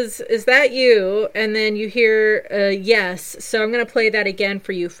says, "Is that you?" And then you hear yes. So I'm going to play that again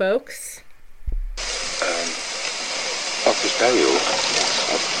for you folks. Office burial.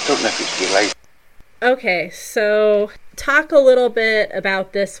 I don't know if it's related. Okay, so talk a little bit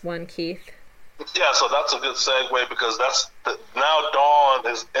about this one, Keith. Yeah, so that's a good segue because now Dawn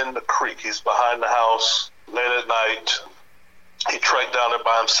is in the creek. He's behind the house late at night. He trekked down there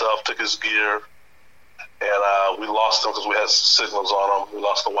by himself, took his gear, and we lost him because we had signals on him. We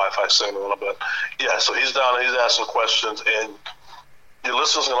lost the Wi-Fi signal on him. But yeah, so he's down there, he's asking questions, and your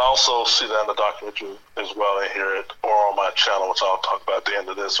listeners can also see that in the documentary as well and hear it, or on my channel, which I'll talk about at the end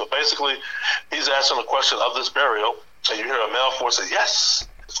of this. So basically, he's asking a question of this burial, and you hear a male voice say, yes.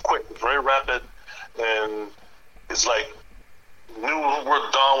 It's quick, it's very rapid, and it's like knew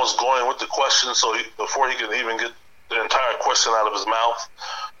where Don was going with the question, so before he could even get the entire question out of his mouth,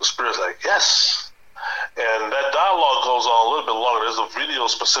 the spirit's like, yes. And that dialogue goes on a little bit longer. There's a video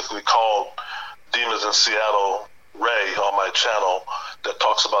specifically called Demons in Seattle, Ray, on my channel that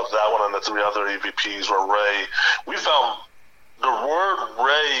talks about that one and the 3 other EVPs where Ray, we found the word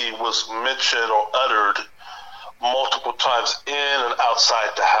Ray was mentioned or uttered multiple times in and outside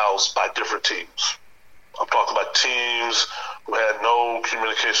the house by different teams. I'm talking about teams who had no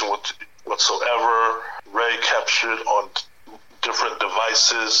communication whatsoever. Ray captured on different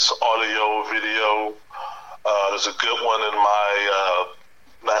devices, audio, video. There's a good one in my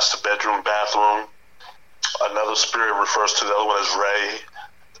master bedroom, bathroom. Another spirit refers to the other one as Ray,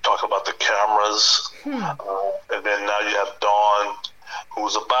 talking about the cameras. And then now you have Dawn,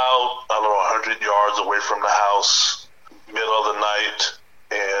 who's about, 100 yards away from the house, middle of the night,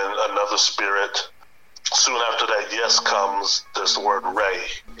 and another spirit. Soon after that, yes comes, there's the word Ray.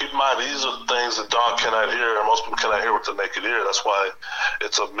 Keep in mind, these are things that Dawn cannot hear, and most people cannot hear with the naked ear. That's why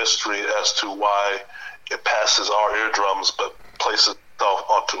it's a mystery as to why it passes our eardrums, but places itself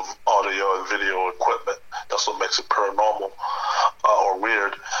onto audio and video equipment. That's what makes it paranormal or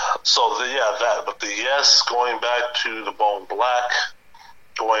weird. So, that. But the yes, going back to the Bone Black,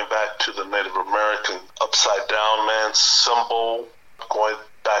 going back to the Native American upside down man symbol, going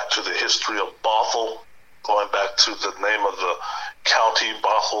back to the history of Bothell, going back to the name of the county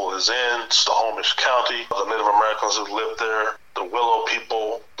Bothell is in, Snohomish County, the Native Americans who lived there, the Willow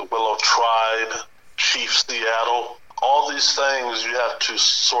people, the Willow tribe, Chief Seattle. All these things you have to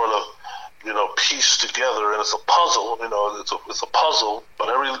sort of, piece together, and it's a puzzle. It's a puzzle, but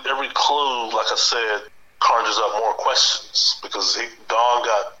every clue, like I said, conjures up more questions because Don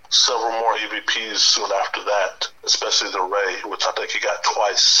got several more EVPs soon after that, especially the Ray, which I think he got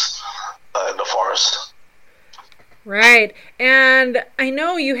twice in the forest. Right. And I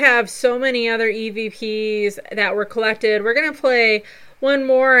know you have so many other EVPs that were collected. We're going to play one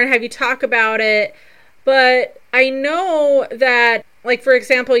more and have you talk about it. But I know that, like, for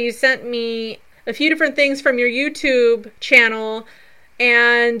example, you sent me a few different things from your YouTube channel,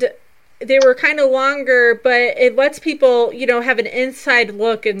 and they were kind of longer, but it lets people, have an inside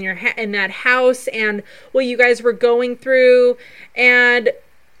look in in that house and what you guys were going through. And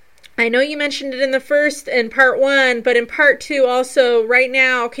I know you mentioned it in part 1, but in part 2 also right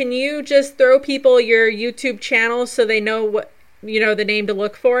now, can you just throw people your YouTube channel so they know what, the name to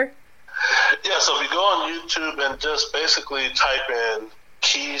look for? Yeah, so if you go on YouTube and just basically type in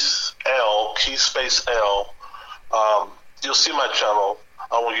Keith space L, you'll see my channel.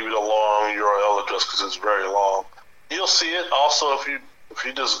 I won't give you the long URL address because it's very long. You'll see it. Also, if you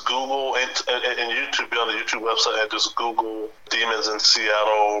just Google and YouTube, be on the YouTube website and just Google Demons in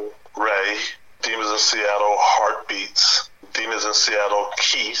Seattle Ray, Demons in Seattle Heartbeats, Demons in Seattle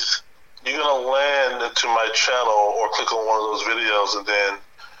Keith, you're going to land into my channel or click on one of those videos and then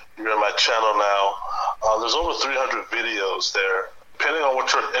you're in my channel now. There's over 300 videos there. Depending on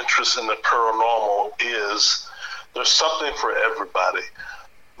what your interest in the paranormal is, there's something for everybody.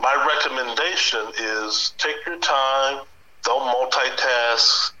 My recommendation is take your time, don't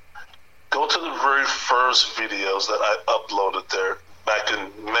multitask. Go to the very first videos that I uploaded there back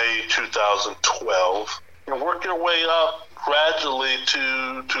in May 2012 and work your way up gradually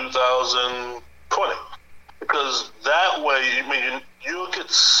to 2020. Because that way, you'll get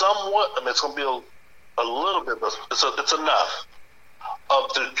somewhat, it's going to be a little bit, but it's enough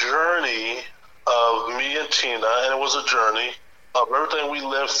of the journey of me and Tina, and it was a journey of everything we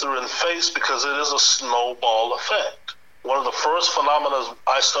lived through and faced because it is a snowball effect. One of the first phenomena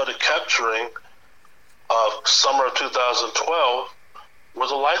I started capturing summer of 2012 were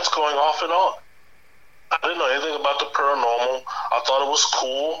the lights going off and on. I didn't know anything about the paranormal. I thought it was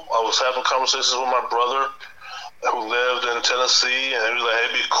cool. I was having conversations with my brother who lived in Tennessee, and he was like, hey,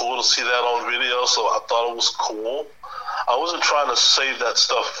 it'd be cool to see that on video, so I thought it was cool. I wasn't trying to save that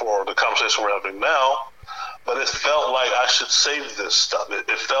stuff for the conversation we're having now, but it felt like I should save this stuff. It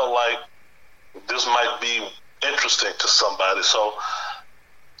felt like this might be interesting to somebody. So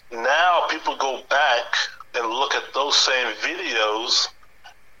now people go back and look at those same videos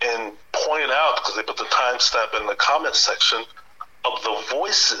and point out, because they put the timestamp in the comment section, of the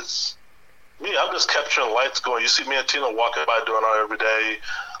voices. Me, I'm just capturing lights going. You see me and Tina walking by doing our everyday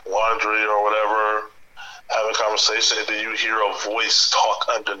laundry or whatever, having a conversation, and then you hear a voice talk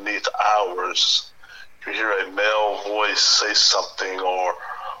underneath ours. You hear a male voice say something or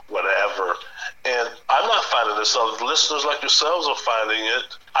whatever. And I'm not finding this. Other listeners like yourselves are finding it.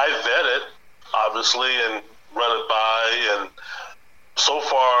 I vet it, obviously, and run it by, and so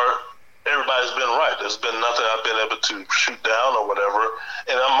far, everybody's been right. There's been nothing I've been able to shoot down or whatever.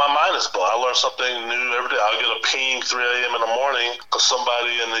 And my mind is blown. I learn something new every day. I'll get a ping 3 a.m. in the morning because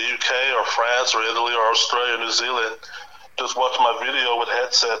somebody in the UK or France or Italy or Australia or New Zealand just watched my video with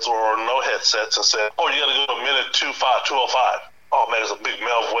headsets or no headsets and said, oh, you got to go to a minute 205. Oh, man, there's a big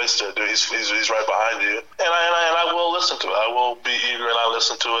male voice there, dude. He's right behind you. And I will listen to it. I will be eager, and I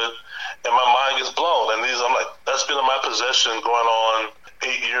listen to it. And my mind gets blown. And I'm like, that's been in my possession going on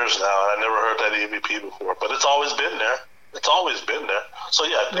 8 years now. I never heard that EVP before. But it's always been there. It's always been there. So,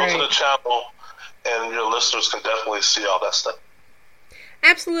 yeah, go to the channel, and your listeners can definitely see all that stuff.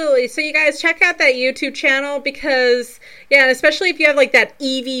 Absolutely. So you guys check out that YouTube channel because, yeah, especially if you have like that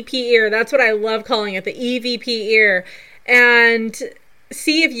EVP ear. That's what I love calling it, the EVP ear. And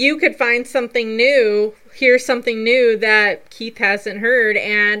see if you could find something new, hear something new that Keith hasn't heard.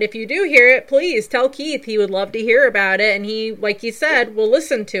 And if you do hear it, please tell Keith. He would love to hear about it. And he, like you said, will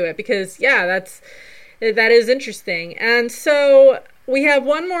listen to it because, yeah, that is interesting. And so we have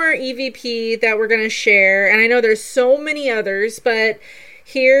one more EVP that we're going to share. And I know there's so many others, but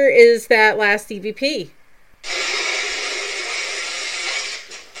here is that last EVP.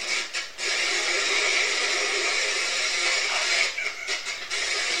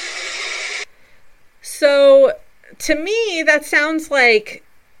 So, to me, that sounds like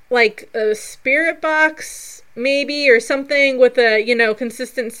a spirit box, maybe, or something with a,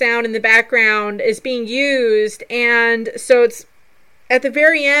 consistent sound in the background is being used. And so it's at the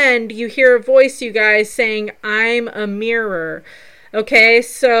very end, you hear a voice, you guys, saying, I'm a mirror. Okay,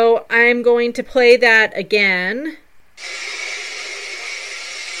 so I'm going to play that again.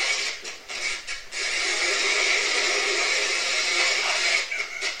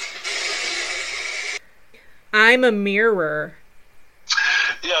 I'm a mirror.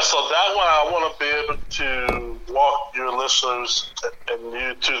 Yeah, so that one I want to be able to walk your listeners and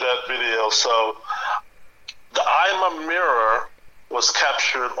you to that video. So the I'm a mirror was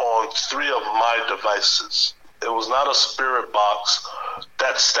captured on 3 of my devices. It was not a spirit box.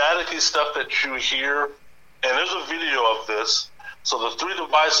 That staticky stuff that you hear, and there's a video of this. So the 3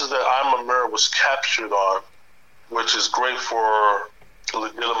 devices that I'm a mirror was captured on, which is great for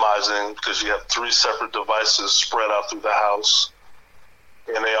legitimizing because you have 3 separate devices spread out through the house,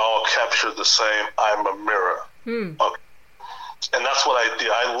 and they all capture the same I'm a mirror. Okay. And that's what I did.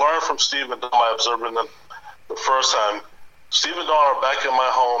 I learned from Steve and Dawn by observing them the first time. Steve and Dawn are back in my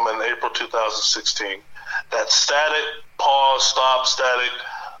home in April 2016. That static, pause, stop, static,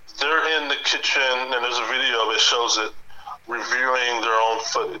 they're in the kitchen, and there's a video that shows it, reviewing their own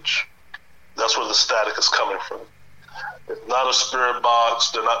footage. That's where the static is coming from. It's not a spirit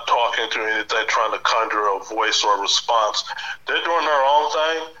box. They're not talking to anything, trying to conjure a voice or a response. They're doing their own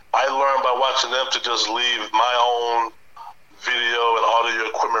thing. I learned by watching them to just leave my own video and audio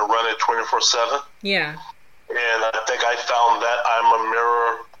equipment running 24/7. Yeah. And I think I found that I'm a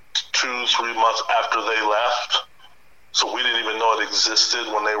mirror 2-3 months after they left. So we didn't even know it existed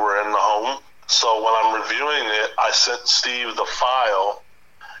when they were in the home. So when I'm reviewing it, I sent Steve the file,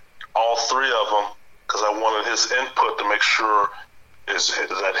 all 3 of them, because I wanted his input to make sure, is that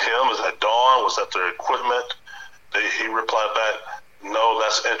him? Is that Dawn? Was that their equipment? He replied back, no,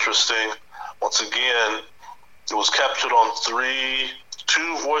 that's interesting. Once again, it was captured on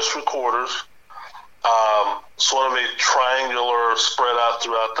 2 voice recorders, sort of a triangular spread out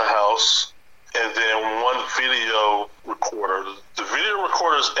throughout the house, and then 1 video recorder. The video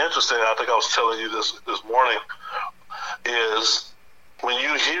recorder is interesting. I think I was telling you this morning, is when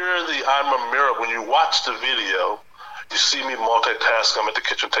you hear the I'm a mirror, when you watch the video, you see me multitask. I'm at the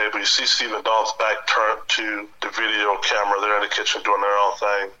kitchen table. You see Steve and Dawn's back turned to the video camera. They're in the kitchen doing their own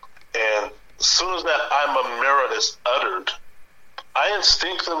thing. And as soon as that I'm a mirror is uttered, I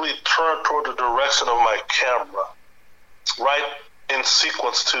instinctively turned toward the direction of my camera, right in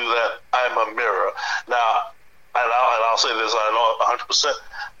sequence to that I'm a mirror. Now, and I'll say this, I know 100%,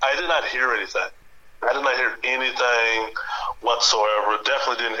 I did not hear anything. I did not hear anything whatsoever.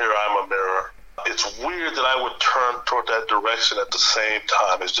 Definitely didn't hear I'm a mirror. It's weird that I would turn toward that direction at the same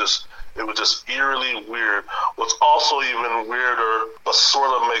time. It was just eerily weird. What's also even weirder, but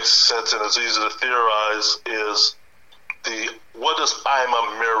sort of makes sense and is easy to theorize, is what does I'm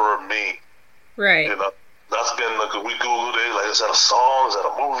a mirror mean? Right. You know, that's been we Googled it. Like, is that a song? Is that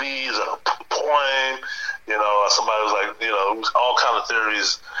a movie? Is that a poem? You know, somebody was like, you know, all kind of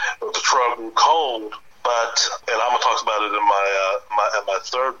theories. The trail grew cold, and I'm gonna talk about it in my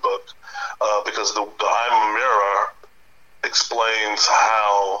third book, because the I'm a mirror explains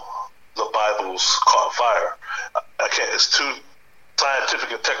how the Bible's caught fire. I can't. It's too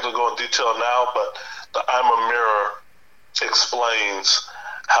scientific and technical in detail now, but the I'm a mirror explains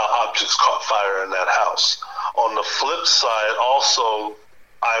how objects caught fire in that house. On the flip side, also,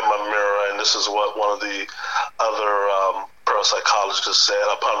 I'm a mirror, and this is what one of the other parapsychologists said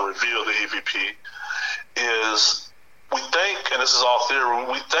upon review of the EVP, is we think, and this is all theory,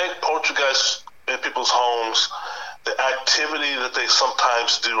 we think poltergeists in people's homes, the activity that they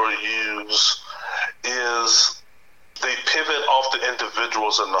sometimes do or use is they pivot off the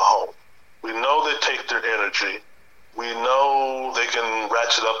individuals in the home. We know they take their energy. We know they can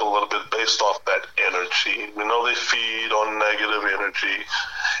ratchet up a little bit based off that energy. We know they feed on negative energy.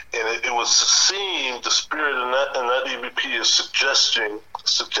 And it would seem the spirit in that EVP is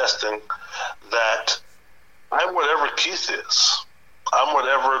suggesting that I'm whatever Keith is. I'm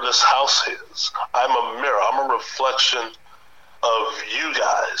whatever this house is. I'm a mirror. I'm a reflection of you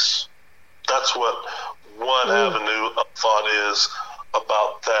guys. That's what one avenue of thought is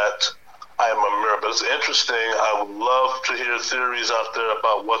about that I'm a mirror. But it's interesting. I would love to hear theories out there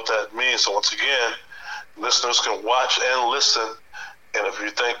about what that means. So once again, listeners can watch and listen. And if you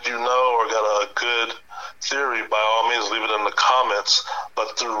think you know or got a good theory, by all means, leave it in the comments.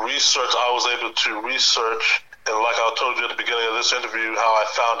 But through research, I was able to research, and like I told you at the beginning of this interview, how I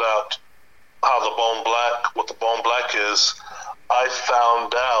found out what the bone black is. I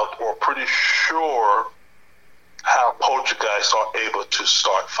found out, or pretty sure, how poltergeists are able to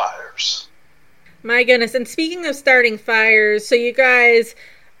start fires. My goodness. And speaking of starting fires, so you guys,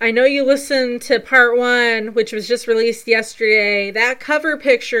 I know you listened to part 1, which was just released yesterday. That cover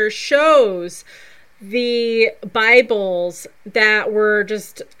picture shows the Bibles that were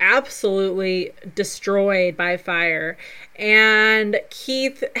just absolutely destroyed by fire. And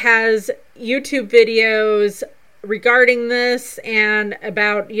Keith has YouTube videos regarding this and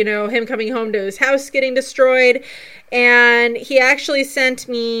about, you know, him coming home to his house getting destroyed. And he actually sent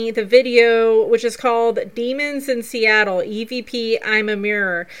me the video, which is called Demons in Seattle, EVP, I'm a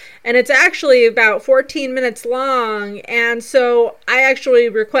Mirror. And it's actually about 14 minutes long. And so I actually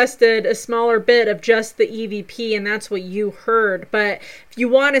requested a smaller bit of just the EVP, and that's what you heard. But if you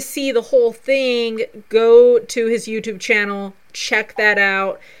want to see the whole thing, go to his YouTube channel, check that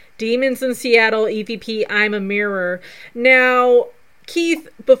out. Demons in Seattle, EVP, I'm a Mirror. Now, Keith,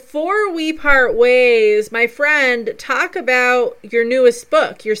 before we part ways, my friend, talk about your newest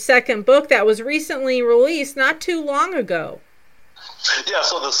book, your second book that was recently released not too long ago. Yeah,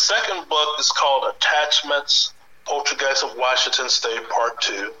 so the second book is called Attachments, Poltergeist of Washington State, Part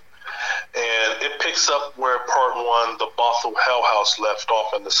 2. And it picks up where Part 1, the Bothell House, left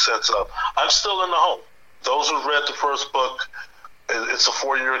off in the sense of, I'm still in the home. Those who read the first book, it's a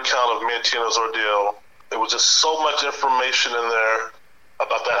 4-year account of me and Tina's ordeal. There was just so much information in there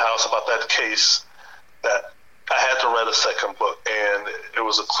about that house, about that case, that I had to write a second book. And it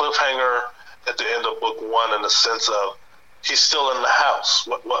was a cliffhanger at the end of book 1 in the sense of, he's still in the house.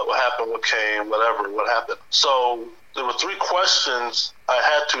 What happened? What came? Whatever. What happened? So there were 3 questions I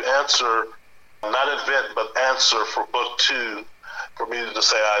had to answer, not invent, but answer for book 2, for me to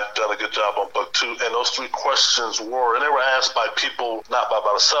say I've done a good job on book 2. And those 3 questions were, and they were asked by people, not by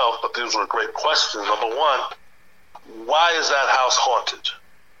myself, but these were great questions. Number 1, why is that house haunted?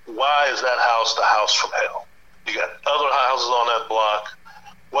 Why is that house the house from hell? You got other houses on that block.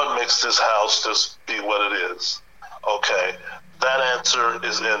 What makes this house just be what it is? Okay, that answer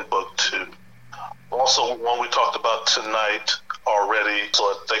is in book 2. Also, one we talked about tonight already,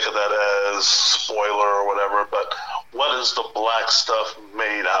 so think of that as spoiler or whatever, but what is the black stuff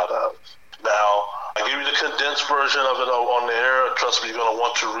made out of? Now, I give you the condensed version of it on the air. Trust me, you're going to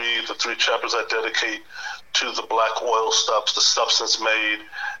want to read the 3 chapters I dedicate to the black oil stuff, the substance made,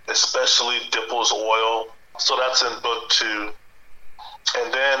 especially Dippel's oil. So that's in book 2.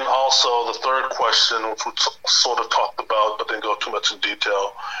 And then also the third question, which we sort of talked about, but didn't go too much in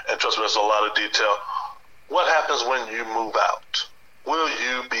detail, and trust me, there's a lot of detail. What happens when you move out? Will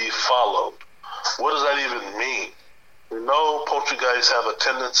you be followed? What does that even mean? We know poltergeists have a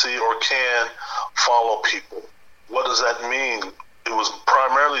tendency or can follow people. What does that mean? It was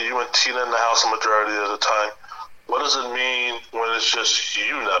primarily you and Tina in the house the majority of the time. What does it mean when it's just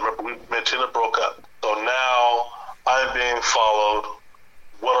you now? Remember, me and Tina broke up. So now I'm being followed.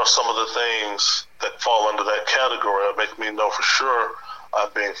 What are some of the things that fall under that category that make me know for sure I'm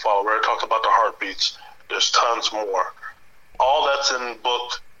being followed? We already talked about the heartbeats. There's tons more. All that's in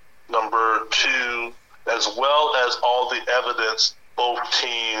book number 2, as well as all the evidence both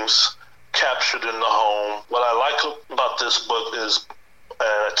teams captured in the home. What I like about this book is, and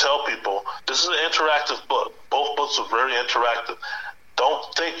I tell people, this is an interactive book. Both books are very interactive.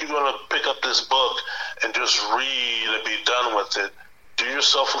 Don't think you're going to pick up this book and just read and be done with it. Do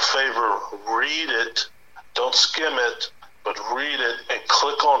yourself a favor, read it, don't skim it, but read it and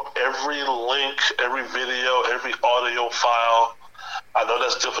click on every link, every video, every audio file. I know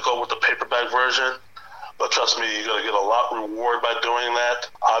that's difficult with the paperback version, but trust me, you're going to get a lot reward by doing that.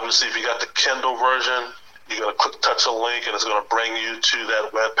 Obviously, if you got the Kindle version, you're going to touch a link and it's going to bring you to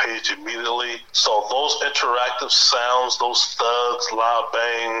that web page immediately. So those interactive sounds, those thuds, loud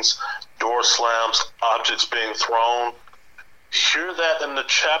bangs, door slams, objects being thrown, hear that in the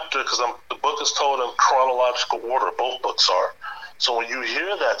chapter, because the book is told in chronological order. Both books are. So when you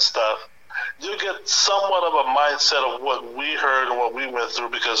hear that stuff, you get somewhat of a mindset of what we heard and what we went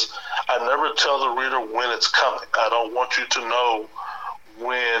through, because I never tell the reader when it's coming. I don't want you to know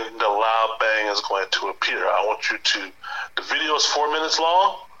when the loud bang is going to appear. I want you to, the video is 4 minutes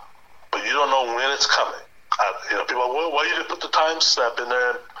long, but you don't know when it's coming. People are, well, why you didn't put the time step in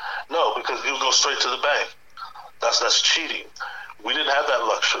there? No, because you'll go straight to the bang. That's cheating. We didn't have that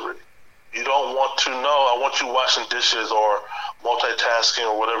luxury. You don't want to know. I want you washing dishes or multitasking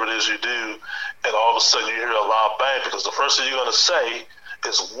or whatever it is you do, and all of a sudden you hear a loud bang, because the first thing you're going to say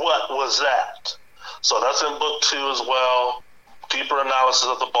is, what was that? So that's in book 2 as well. Deeper analysis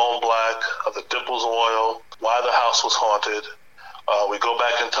of the bone black, of the dimples oil, why the house was haunted. We go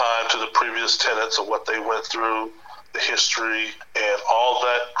back in time to the previous tenants of what they went through, the history, and all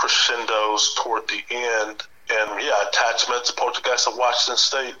that crescendos toward the end. And yeah, attachments, Poltergeist of Washington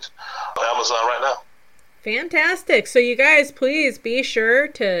State, on Amazon right now. Fantastic. So you guys, please be sure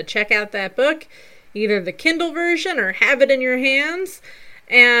to check out that book, either the Kindle version or have it in your hands.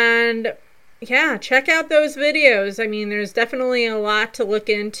 And yeah, check out those videos. I mean, there's definitely a lot to look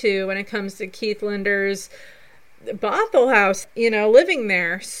into when it comes to Keith Linder's Bothell House, living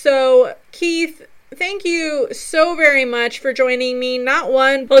there. So Keith, thank you so very much for joining me. Not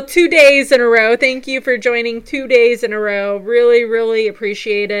 1, but 2 days in a row. Thank you for joining 2 days in a row. Really, really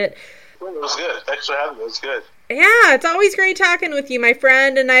appreciate it. It was good. Thanks for having me. It was good. Yeah, it's always great talking with you, my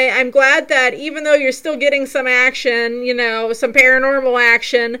friend. And I'm glad that even though you're still getting some action, some paranormal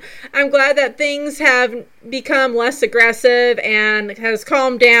action, I'm glad that things have become less aggressive and has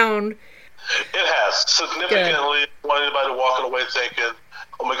calmed down. It has. Significantly. I want anybody walking away thinking,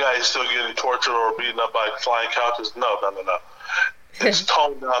 oh my God, he's still getting tortured or beaten up by flying couches. No. It's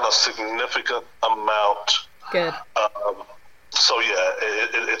toned down a significant amount. Good. So yeah,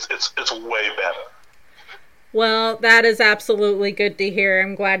 it's way better. Well, that is absolutely good to hear.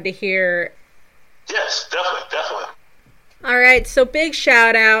 I'm glad to hear. Yes, definitely. All right, so big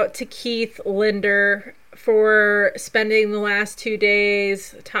shout out to Keith Linder for spending the last 2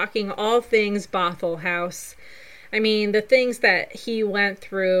 days talking all things Bothell House. I mean, the things that he went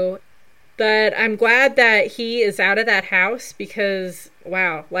through, that I'm glad that he is out of that house, because,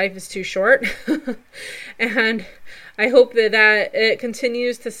 wow, life is too short. And I hope that it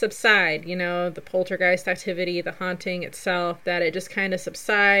continues to subside, the poltergeist activity, the haunting itself, that it just kind of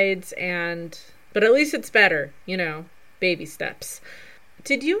subsides, but at least it's better, baby steps.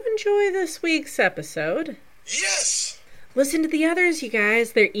 Did you enjoy this week's episode? Yes! Listen to the others, you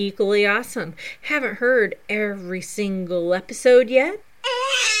guys. They're equally awesome. Haven't heard every single episode yet?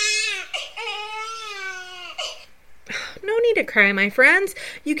 No need to cry, my friends.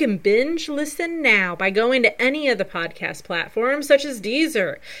 You can binge listen now by going to any of the podcast platforms such as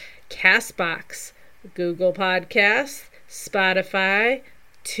Deezer, Castbox, Google Podcasts, Spotify,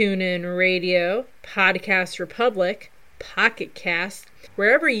 TuneIn Radio, Podcast Republic, Pocket Cast.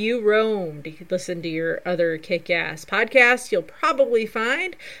 Wherever you roam to listen to your other kick-ass podcasts, you'll probably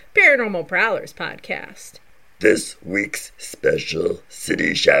find Paranormal Prowlers Podcast. This week's special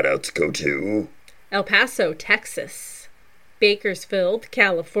city shoutouts go to El Paso, Texas, Bakersfield,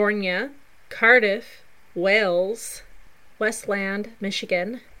 California, Cardiff, Wales, Westland,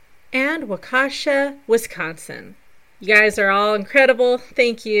 Michigan, and Waukesha, Wisconsin. You guys are all incredible.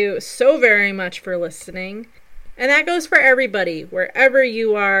 Thank you so very much for listening. And that goes for everybody, wherever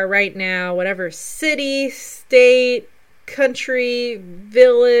you are right now, whatever city, state, country,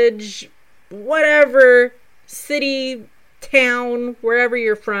 village, whatever, city, town, wherever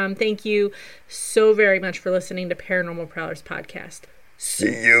you're from. Thank you so very much for listening to Paranormal Prowlers Podcast.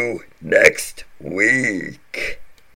 See you next week.